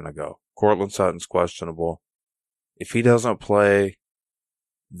that's not going to go. Courtland Sutton's questionable. If he doesn't play,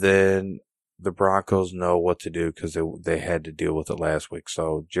 then the Broncos know what to do because they had to deal with it last week.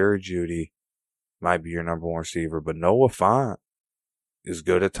 So Jerry Jeudy might be your number one receiver, but Noah Fant is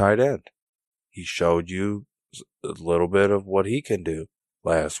good at tight end. He showed you a little bit of what he can do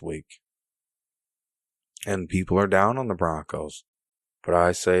last week. And people are down on the Broncos. But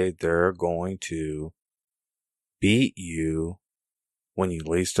I say they're going to beat you when you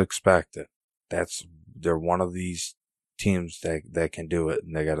least expect it. They're one of these teams that can do it.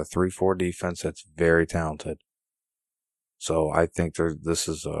 And they got a 3-4 defense that's very talented. So I think this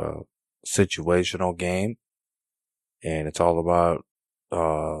is a situational game. And it's all about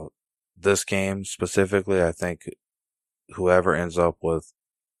this game specifically. I think whoever ends up with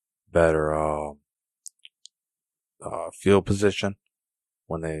better field position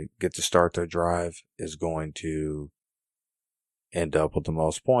when they get to start their drive is going to end up with the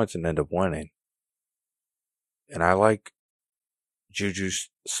most points and end up winning. And I like Juju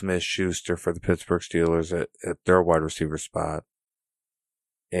Smith-Schuster for the Pittsburgh Steelers at their wide receiver spot.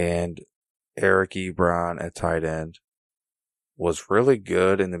 And Eric Ebron at tight end was really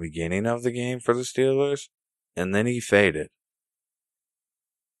good in the beginning of the game for the Steelers. And then he faded.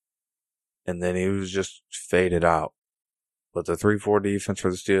 And then he was just faded out. But the 3-4 defense for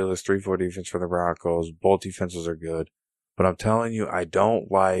the Steelers, 3-4 defense for the Broncos, both defenses are good. But I'm telling you, I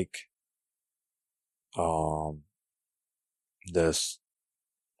don't like this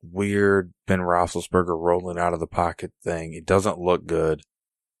weird Ben Roethlisberger rolling out of the pocket thing. It doesn't look good.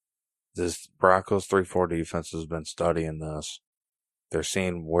 This Broncos 3-4 defense has been studying this. They're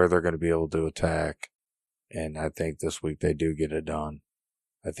seeing where they're going to be able to attack. And I think this week they do get it done.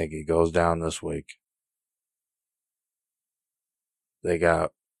 I think it goes down this week. They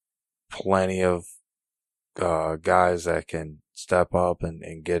got plenty of guys that can step up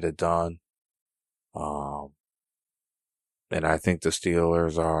and get it done. And I think the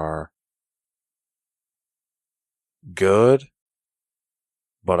Steelers are good,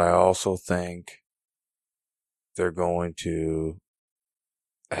 but I also think they're going to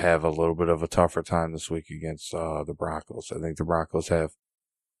have a little bit of a tougher time this week against the Broncos. I think the Broncos have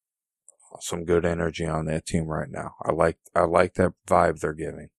some good energy on that team right now. I like that vibe they're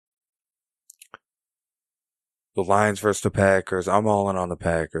giving. The Lions versus the Packers. I'm all in on the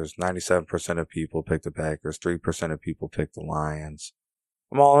Packers. 97% of people pick the Packers. 3% of people pick the Lions.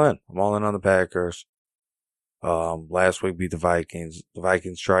 I'm all in. I'm all in on the Packers. Last week beat the Vikings. The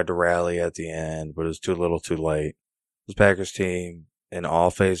Vikings tried to rally at the end, but it was too little too late. This Packers team in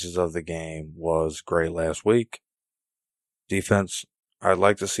all phases of the game was great last week. Defense, I'd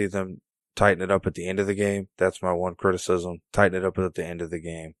like to see them tighten it up at the end of the game. That's my one criticism. Tighten it up at the end of the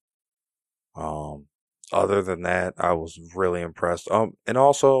game. Other than that, I was really impressed. And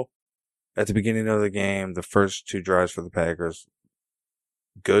also, at the beginning of the game, the first two drives for the Packers,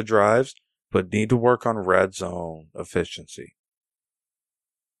 good drives, but need to work on red zone efficiency.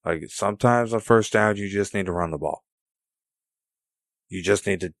 Like, sometimes on first down, you just need to run the ball. You just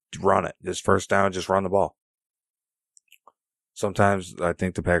need to run it. Just first down, just run the ball. Sometimes I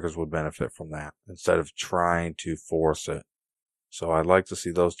think the Packers would benefit from that instead of trying to force it. So I'd like to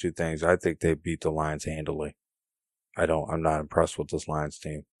see those two things. I think they beat the Lions handily. I'm not impressed with this Lions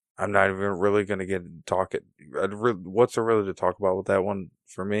team. I'm not even really going to what's there really to talk about with that one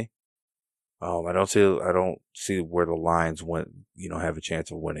for me? I don't see where the Lions have a chance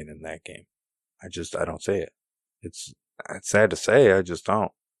of winning in that game. I don't see it. It's sad to say, I just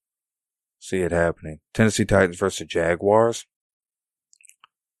don't see it happening. Tennessee Titans versus Jaguars.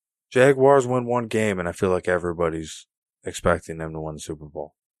 Jaguars win one game, and I feel like everybody's expecting them to win the Super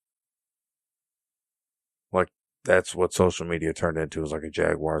Bowl. Like, that's what social media turned into, is like a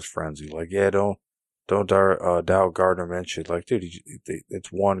Jaguars frenzy. Like, yeah, don't doubt Gardner Minshew. Like, dude,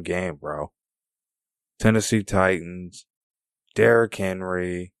 it's one game, bro. Tennessee Titans, Derrick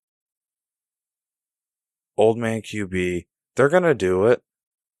Henry, old man QB. They're gonna do it.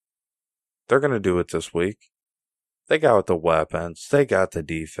 They're gonna do it this week. They got the weapons. They got the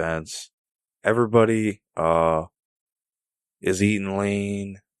defense. Everybody is eating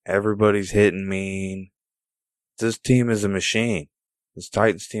lean. Everybody's hitting mean. This team is a machine. This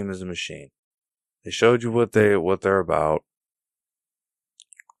Titans team is a machine. They showed you what they're about.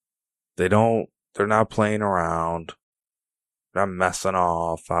 They're not playing around. They're not messing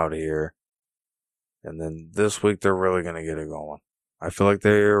off out here. And then this week they're really going to get it going. I feel like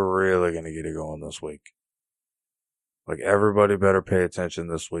they're really going to get it going this week. Like, everybody better pay attention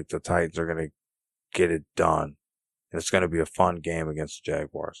this week. The Titans are going to get it done. And it's going to be a fun game against the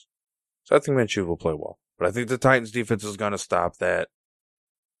Jaguars. So I think Minshew will play well. But I think the Titans defense is going to stop that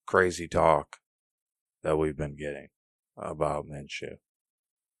crazy talk that we've been getting about Minshew.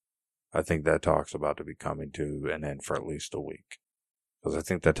 I think that talk's about to be coming to an end for at least a week. Because I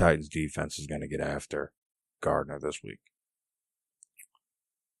think the Titans defense is going to get after Gardner this week.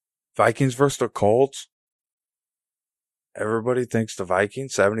 Vikings versus the Colts. Everybody thinks the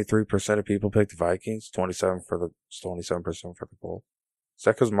Vikings. 73% of people pick the Vikings. 27% for the Colts. Is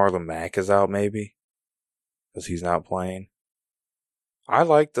that because Marlon Mack is out, maybe? Because he's not playing? I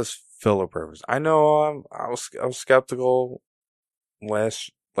like this Phillip Rivers. I know I was skeptical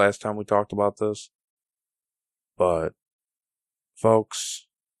last time we talked about this. But, folks,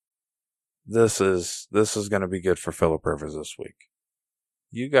 this is going to be good for Phillip Rivers this week.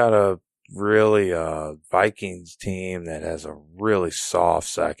 You got a really Vikings team that has a really soft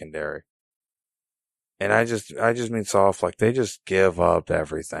secondary. And I just mean soft, like they just give up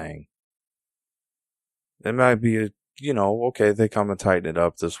everything. It might be okay, they come and tighten it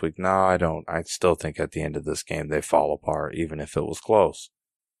up this week. No, I don't. I still think at the end of this game they fall apart, even if it was close.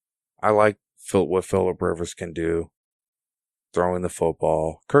 I like what Phillip Rivers can do throwing the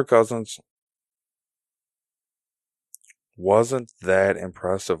football. Kirk Cousins wasn't that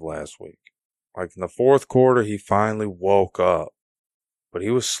impressive last week. Like, in the fourth quarter, he finally woke up. But he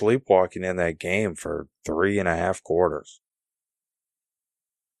was sleepwalking in that game for 3.5 quarters.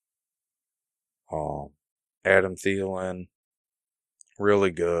 Adam Thielen,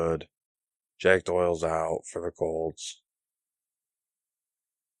 really good. Jack Doyle's out for the Colts.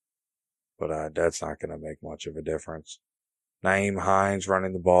 But that's not going to make much of a difference. Nyheim Hines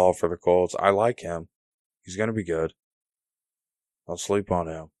running the ball for the Colts. I like him. He's going to be good. Don't sleep on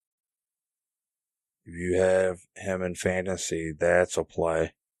him. If you have him in fantasy, that's a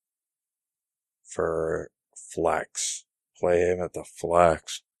play for flex. Play him at the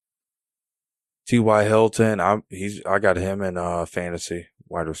flex. T.Y. Hilton, I got him in fantasy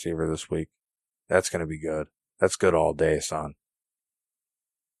wide receiver this week. That's going to be good. That's good all day, son.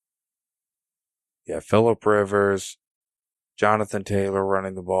 Yeah, Phillip Rivers, Jonathan Taylor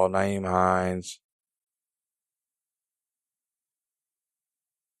running the ball, Nyheim Hines.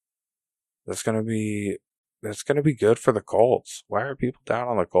 That's going to be good for the Colts. Why are people down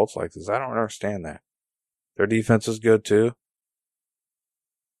on the Colts like this? I don't understand that. Their defense is good too.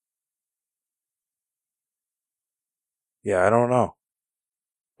 Yeah, I don't know.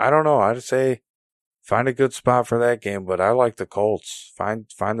 I'd say find a good spot for that game, but I like the Colts. Find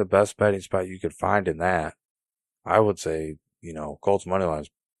the best betting spot you could find in that. I would say, Colts money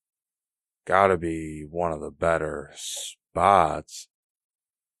line's got to be one of the better spots.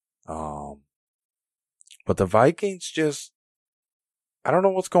 But the Vikings I don't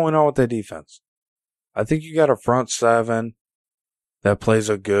know what's going on with their defense. I think you got a front seven that plays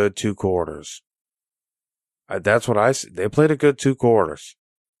a good 2 quarters. That's what I see. They played a good 2 quarters.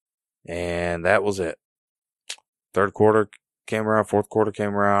 And that was it. Third quarter came around, fourth quarter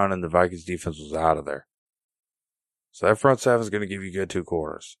came around, and the Vikings defense was out of there. So that front seven is going to give you good 2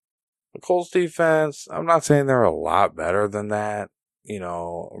 quarters. The Colts defense, I'm not saying they're a lot better than that.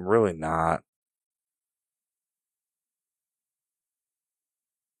 I'm really not.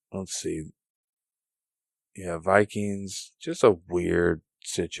 let's see. Yeah, Vikings, just a weird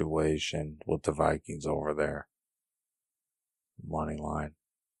situation with the Vikings over there. Money line.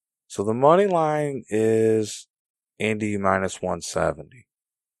 So the money line is Indy minus 170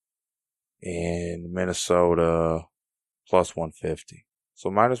 and Minnesota plus 150. So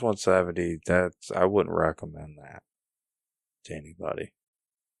minus 170, I wouldn't recommend that to anybody.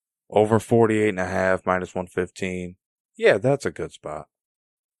 Over 48.5 minus 115. Yeah, that's a good spot.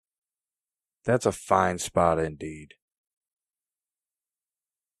 That's a fine spot indeed.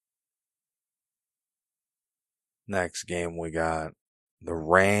 Next game we got the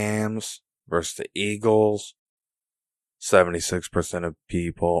Rams versus the Eagles. 76% of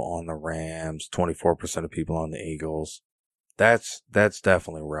people on the Rams, 24% of people on the Eagles. That's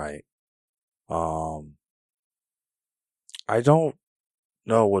definitely right. I don't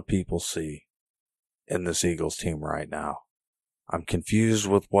know what people see in this Eagles team right now. I'm confused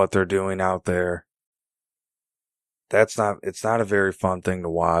with what they're doing out there. It's not a very fun thing to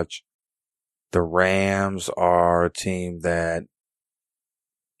watch. The Rams are a team that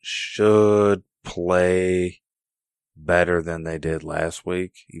should play better than they did last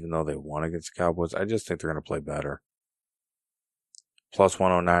week, even though they won against the Cowboys. I just think they're going to play better. Plus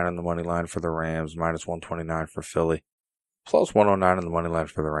 109 on the money line for the Rams, minus 129 for Philly. Plus 109 on the money line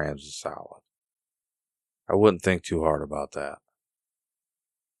for the Rams is solid. I wouldn't think too hard about that.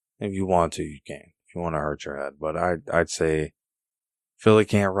 If you want to, you can. If you want to hurt your head. But I'd say Philly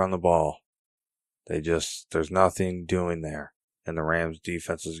can't run the ball. There's nothing doing there. And the Rams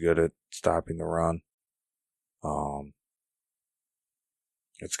defense is good at stopping the run.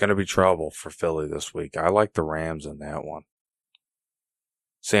 It's going to be trouble for Philly this week. I like the Rams in that one.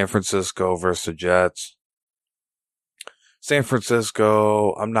 San Francisco versus the Jets. San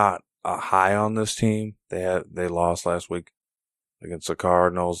Francisco, I'm not high on this team. They lost last week against the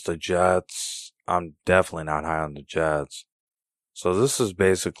Cardinals. The Jets, I'm definitely not high on the Jets. So this is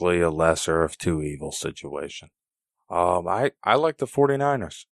basically a lesser of two evils situation. I like the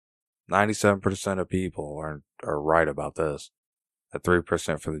 49ers. 97% of people are right about this. At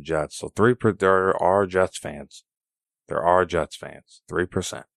 3% for the Jets. So there are Jets fans.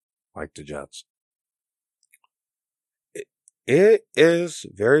 3% like the Jets. It is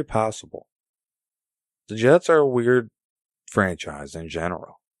very possible. The Jets are a weird franchise in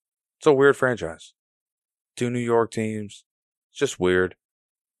general. It's a weird franchise. Two New York teams. It's just weird.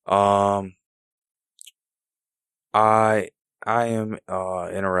 I am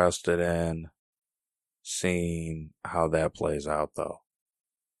interested in seeing how that plays out though.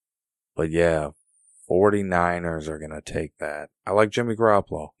 But yeah, 49ers are going to take that. I like Jimmy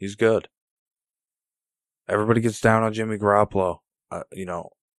Garoppolo. He's good. Everybody gets down on Jimmy Garoppolo,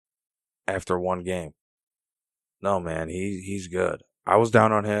 after one game. No, man, he's good. I was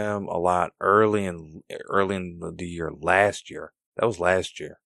down on him a lot early in the year last year. That was last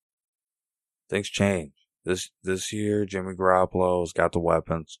year. Things change. This year, Jimmy Garoppolo's got the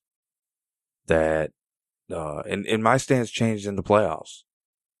weapons that, and my stance changed in the playoffs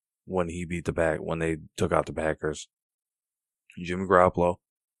when when they took out the Packers. Jimmy Garoppolo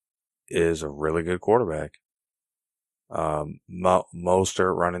is a really good quarterback.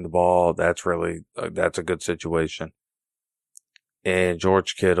 Mostert running the ball, that's a good situation. And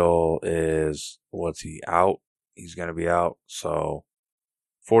George Kittle what's he out? He's going to be out. So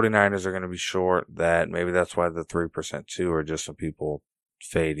 49ers are going to be short that. Maybe that's why the 3% too are just some people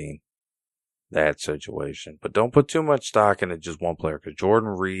fading that situation. But don't put too much stock into just one player because Jordan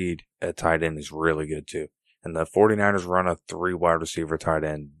Reed at tight end is really good too. And the 49ers run a 3 wide receiver tight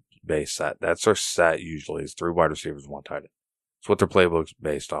end base set. That's their set usually is 3 wide receivers, 1 tight end. It's what their playbook's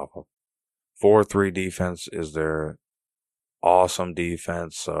based off of. 4-3 defense is their awesome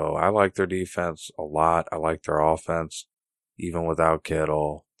defense. So I like their defense a lot. I like their offense. Even without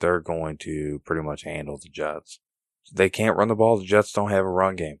Kittle, they're going to pretty much handle the Jets. They can't run the ball. The Jets don't have a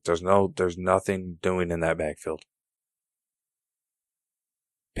run game. There's nothing doing in that backfield.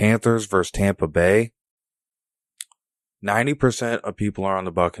 Panthers versus Tampa Bay. 90% of people are on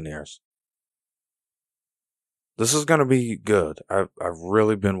the Buccaneers. This is going to be good. I've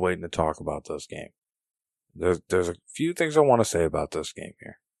really been waiting to talk about this game. There's a few things I want to say about this game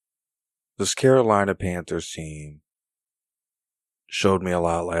here. This Carolina Panthers team showed me a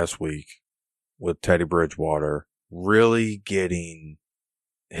lot last week with Teddy Bridgewater really getting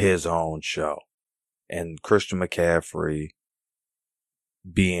his own show and Christian McCaffrey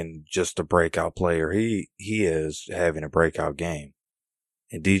being just a breakout player. He is having a breakout game.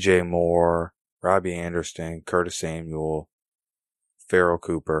 And DJ Moore, Robbie Anderson, Curtis Samuel, Farrell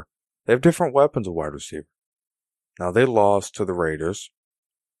Cooper, they have different weapons of wide receiver. Now they lost to the Raiders.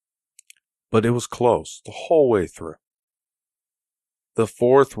 but it was close the whole way through. The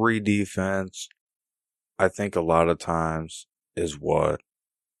 4-3 defense, I think a lot of times, is what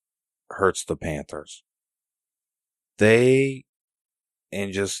hurts the Panthers. And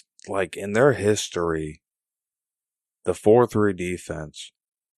just like in their history, the 4-3 defense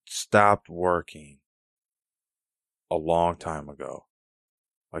stopped working a long time ago.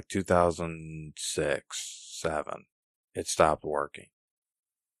 Like 2006, 7. It stopped working.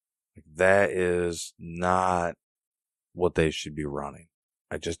 That is not what they should be running.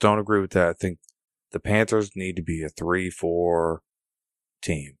 I just don't agree with that. I think the Panthers need to be a 3-4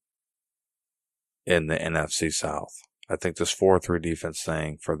 team in the NFC South. I think this 4-3 defense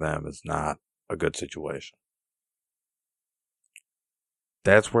thing for them is not a good situation.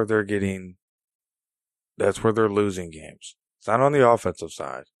 That's where they're losing games. It's not on the offensive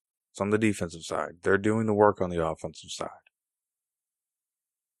side. It's on the defensive side. They're doing the work on the offensive side.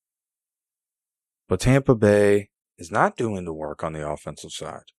 But Tampa Bay is not doing the work on the offensive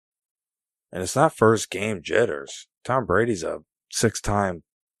side. And it's not first game jitters. Tom Brady's a 6-time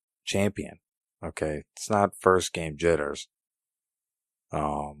champion. Okay. It's not first game jitters.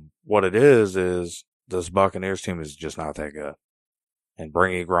 What it is this Buccaneers team is just not that good. And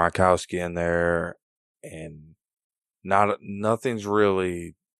bringing Gronkowski in there and nothing's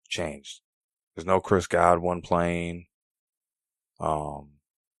really changed. There's no Chris Godwin playing.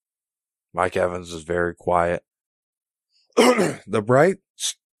 Mike Evans is very quiet. The bright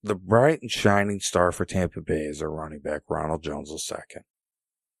and shining star for Tampa Bay is their running back, Ronald Jones II.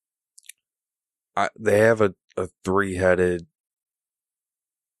 They have a 3-headed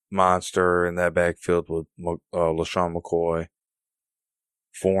monster in that backfield with LaShawn McCoy,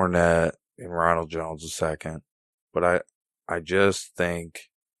 Fournette, and Ronald Jones II. But I just think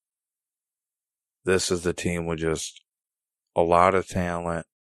this is the team with just a lot of talent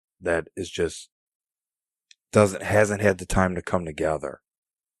that is just hasn't had the time to come together.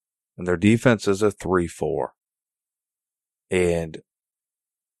 And their defense is a 3-4. And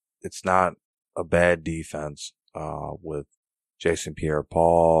it's not a bad defense with Jason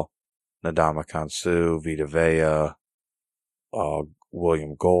Pierre-Paul, Ndamukong Suh, Vita Vea,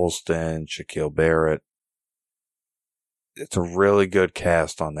 William Golston, Shaquille Barrett. It's a really good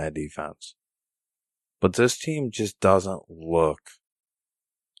cast on that defense. But this team just doesn't look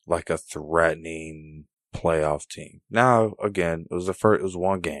like a threatening playoff team. Now, again, it was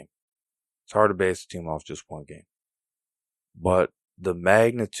one game. It's hard to base a team off just one game. But the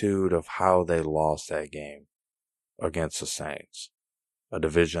magnitude of how they lost that game against the Saints, a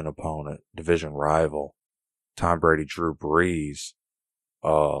division opponent, division rival, Tom Brady, Drew Brees,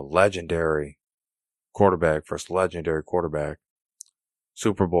 legendary quarterback versus legendary quarterback,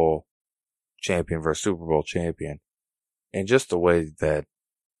 Super Bowl champion versus Super Bowl champion, and just the way that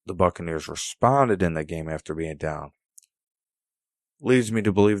the Buccaneers responded in that game after being down leads me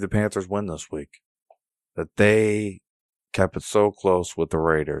to believe the Panthers win this week. That they kept it so close with the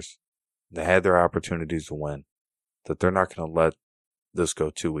Raiders. They had their opportunities to win. That they're not going to let this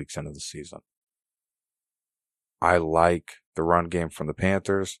go 2 weeks into the season. I like the run game from the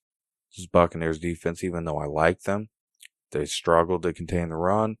Panthers. This Buccaneers defense, even though I like them, they struggled to contain the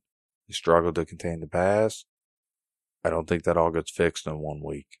run. They struggled to contain the pass. I don't think that all gets fixed in 1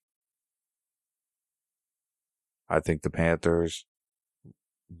 week. I think the Panthers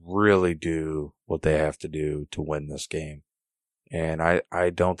really do what they have to do to win this game. And I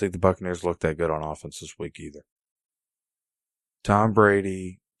don't think the Buccaneers look that good on offense this week either. Tom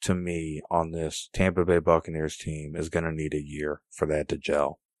Brady, to me, on this Tampa Bay Buccaneers team is going to need a year for that to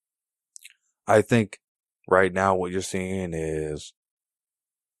gel. I think right now what you're seeing is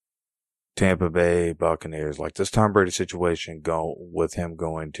Tampa Bay Buccaneers, like this Tom Brady situation with him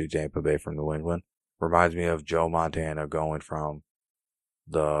going to Tampa Bay from New England, reminds me of Joe Montana going from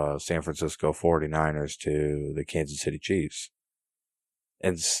the San Francisco 49ers to the Kansas City Chiefs.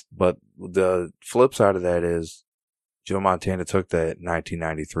 But the flip side of that is Joe Montana took that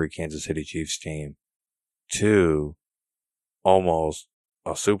 1993 Kansas City Chiefs team to almost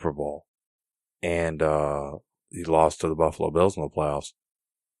a Super Bowl. And he lost to the Buffalo Bills in the playoffs.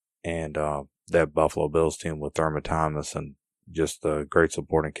 And that Buffalo Bills team with Thurman Thomas and just the great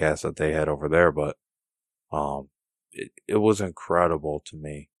supporting cast that they had over there. But it was incredible to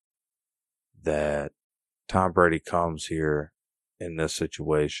me that Tom Brady comes here in this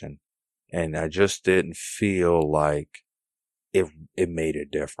situation. And I just didn't feel like it made a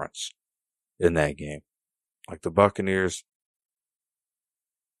difference in that game. Like the Buccaneers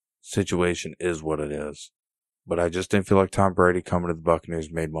situation is what it is. But I just didn't feel like Tom Brady coming to the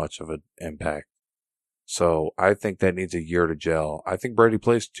Buccaneers made much of an impact. So I think that needs a year to gel. I think Brady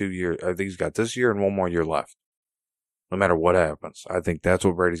plays 2 years. I think he's got this year and one more year left. No matter what happens. I think that's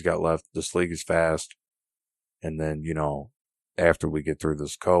what Brady's got left. This league is fast. And then, after we get through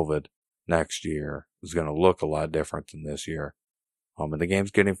this COVID, next year is going to look a lot different than this year. And the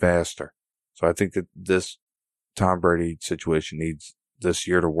game's getting faster. So I think that this Tom Brady situation needs this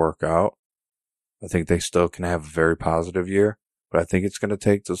year to work out. I think they still can have a very positive year, but I think it's going to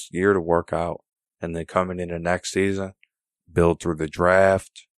take this year to work out. And then coming into next season, build through the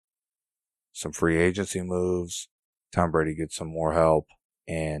draft, some free agency moves, Tom Brady gets some more help,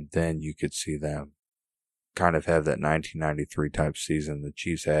 and then you could see them kind of have that 1993 type season the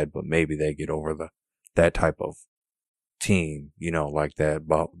Chiefs had, but maybe they get over that type of team, like that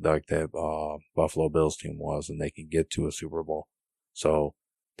Buffalo Bills team was, and they can get to a Super Bowl. So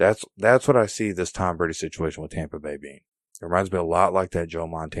that's what I see this Tom Brady situation with Tampa Bay being. It reminds me a lot like that Joe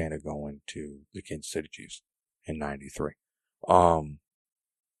Montana going to the Kansas City Chiefs in 93.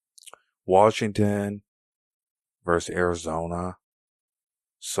 Washington versus Arizona.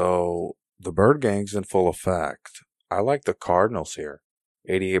 So the Bird Gang's in full effect. I like the Cardinals here.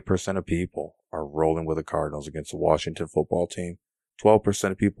 88% of people are rolling with the Cardinals against the Washington football team.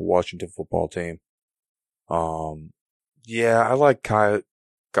 12% of people Washington football team. Yeah, I like Kyler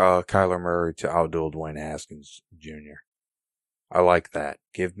Murray to outduel Dwayne Haskins Jr. I like that.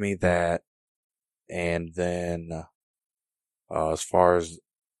 Give me that. And then, as far as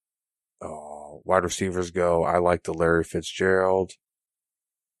wide receivers go, I like the Larry Fitzgerald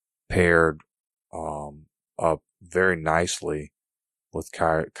paired up very nicely with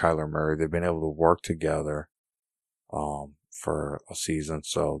Kyler Murray. They've been able to work together for a season,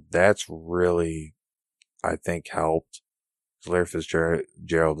 so that's really, I think, helped. Larry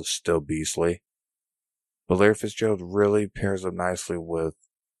Fitzgerald is still beastly, but Larry Fitzgerald really pairs up nicely with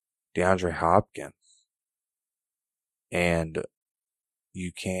DeAndre Hopkins, and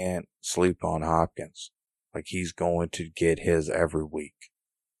you can't sleep on Hopkins. Like, he's going to get his every week.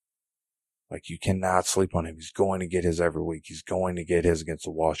 Like, you cannot sleep on him. He's going to get his every week. He's going to get his against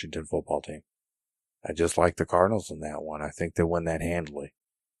the Washington football team. I just like the Cardinals in that one. I think they win that handily.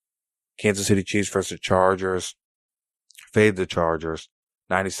 Kansas City Chiefs versus Chargers. Fade the Chargers.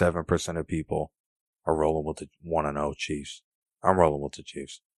 97% of people are rolling with the 1-0 Chiefs. I'm rolling with the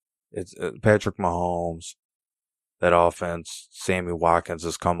Chiefs. It's Patrick Mahomes. That offense, Sammy Watkins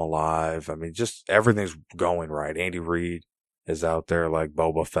has come alive. I mean, just everything's going right. Andy Reid is out there like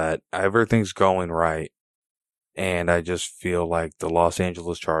Boba Fett. Everything's going right. And I just feel like the Los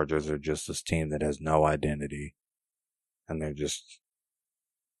Angeles Chargers are just this team that has no identity. And they're just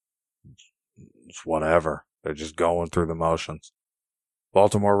whatever. They're just going through the motions.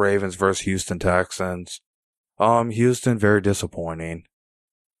 Baltimore Ravens versus Houston Texans. Houston, very disappointing.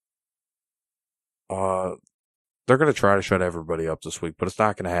 They're going to try to shut everybody up this week, but it's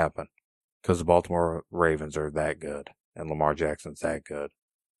not going to happen because the Baltimore Ravens are that good and Lamar Jackson's that good.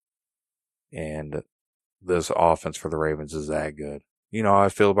 And this offense for the Ravens is that good. You know how I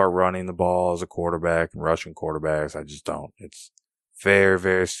feel about running the ball as a quarterback and rushing quarterbacks. I just don't. It's very,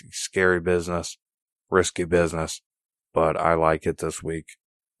 very scary business, risky business, but I like it this week,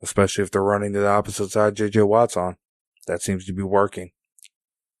 especially if they're running to the opposite side J.J. Watt's on. That seems to be working.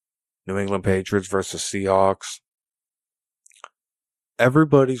 New England Patriots versus Seahawks.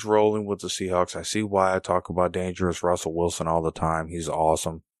 Everybody's rolling with the Seahawks. I see why I talk about dangerous Russell Wilson all the time. He's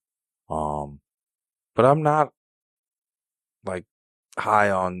awesome. But I'm not like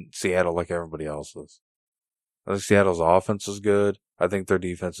high on Seattle like everybody else is. I think Seattle's offense is good. I think their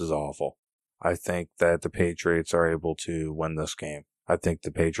defense is awful. I think that the Patriots are able to win this game. I think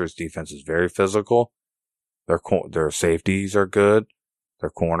the Patriots defense is very physical. Their safeties are good. Their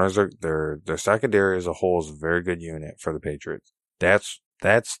corners are, their secondary as a whole is a very good unit for the Patriots. That's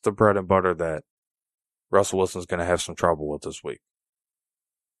the bread and butter that Russell Wilson's going to have some trouble with this week.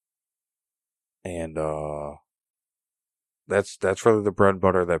 And, that's really the bread and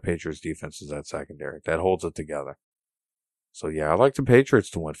butter of that Patriots defense is that secondary. That holds it together. So yeah, I like the Patriots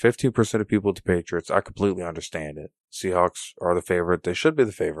to win. 15% of people with the Patriots. I completely understand it. Seahawks are the favorite. They should be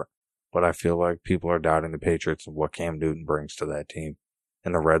the favorite. But I feel like people are doubting the Patriots and what Cam Newton brings to that team.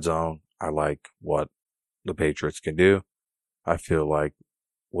 In the red zone, I like what the Patriots can do. I feel like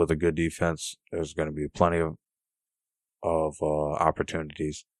with a good defense, there's going to be plenty of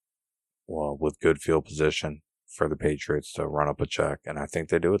opportunities with good field position for the Patriots to run up a check. And I think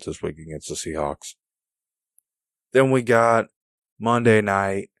they do it this week against the Seahawks. Then we got Monday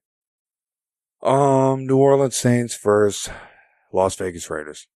night. New Orleans Saints versus Las Vegas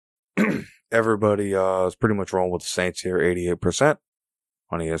Raiders. Everybody is pretty much rolling with the Saints here, 88%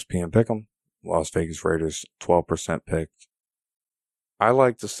 on ESPN Pick'em. Las Vegas Raiders 12% picked. I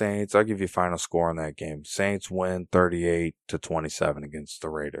like the Saints. I'll give you a final score on that game. Saints win 38-27 against the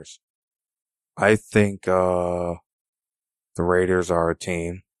Raiders. I think the Raiders are a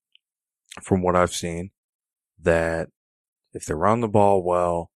team, from what I've seen, that if they run the ball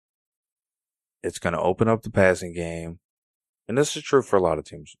well, it's going to open up the passing game. And this is true for a lot of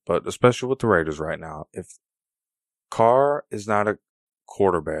teams, but especially with the Raiders right now. If Carr is not a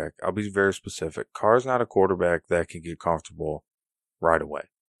quarterback, I'll be very specific. Carr is not a quarterback that can get comfortable right away.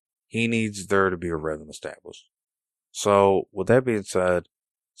 He needs there to be a rhythm established. So, with that being said,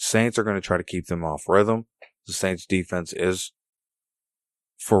 Saints are going to try to keep them off rhythm. The Saints defense is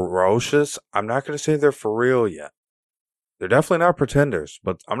ferocious. I'm not going to say they're for real yet. They're definitely not pretenders,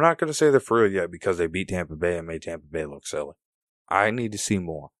 but I'm not going to say they're for real yet because they beat Tampa Bay and made Tampa Bay look silly. I need to see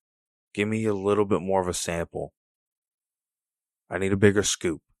more. Give me a little bit more of a sample. I need a bigger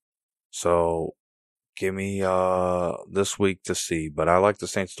scoop. So give me this week to see. But I like the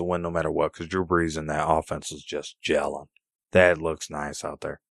Saints to win no matter what because Drew Brees and that offense is just gelling. That looks nice out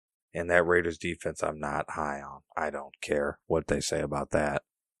there. And that Raiders defense I'm not high on. I don't care what they say about that.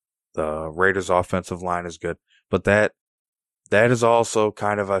 The Raiders offensive line is good. But that is also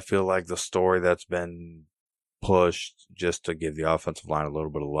kind of, I feel like, the story that's been pushed just to give the offensive line a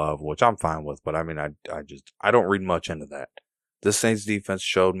little bit of love, which I'm fine with. But I mean, I don't read much into that. This Saints defense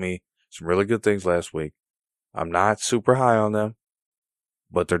showed me some really good things last week. I'm not super high on them,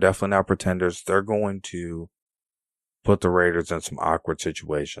 but they're definitely not pretenders. They're going to put the Raiders in some awkward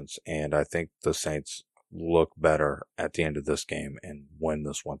situations, and I think the Saints look better at the end of this game and win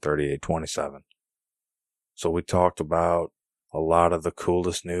this one 38-27. So we talked about a lot of the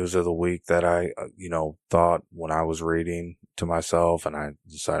coolest news of the week that I, thought when I was reading to myself, and I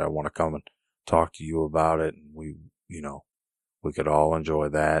decided I want to come and talk to you about it, and we could all enjoy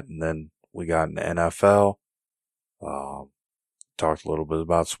that. And then we got an NFL, talked a little bit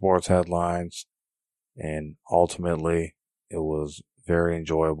about sports headlines, and ultimately it was very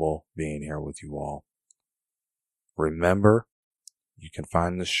enjoyable being here with you all. Remember, you can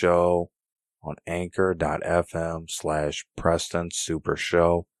find the show on anchor.fm/Preston Super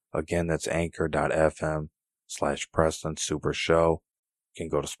Show. Again, that's anchor.fm/Preston Super Show. You can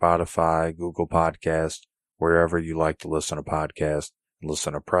go to Spotify, Google Podcast, wherever you like to listen to podcasts, and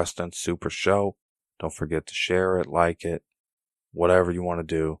listen to Preston Super Show. Don't forget to share it, like it, whatever you want to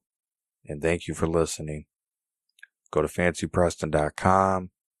do. And thank you for listening. Go to fancypreston.com.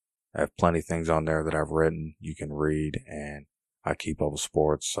 I have plenty of things on there that I've written. You can read, and I keep up with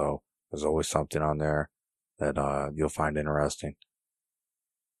sports, so there's always something on there that you'll find interesting.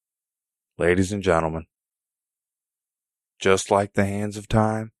 Ladies and gentlemen, just like the hands of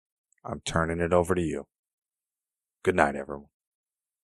time, I'm turning it over to you. Good night, everyone.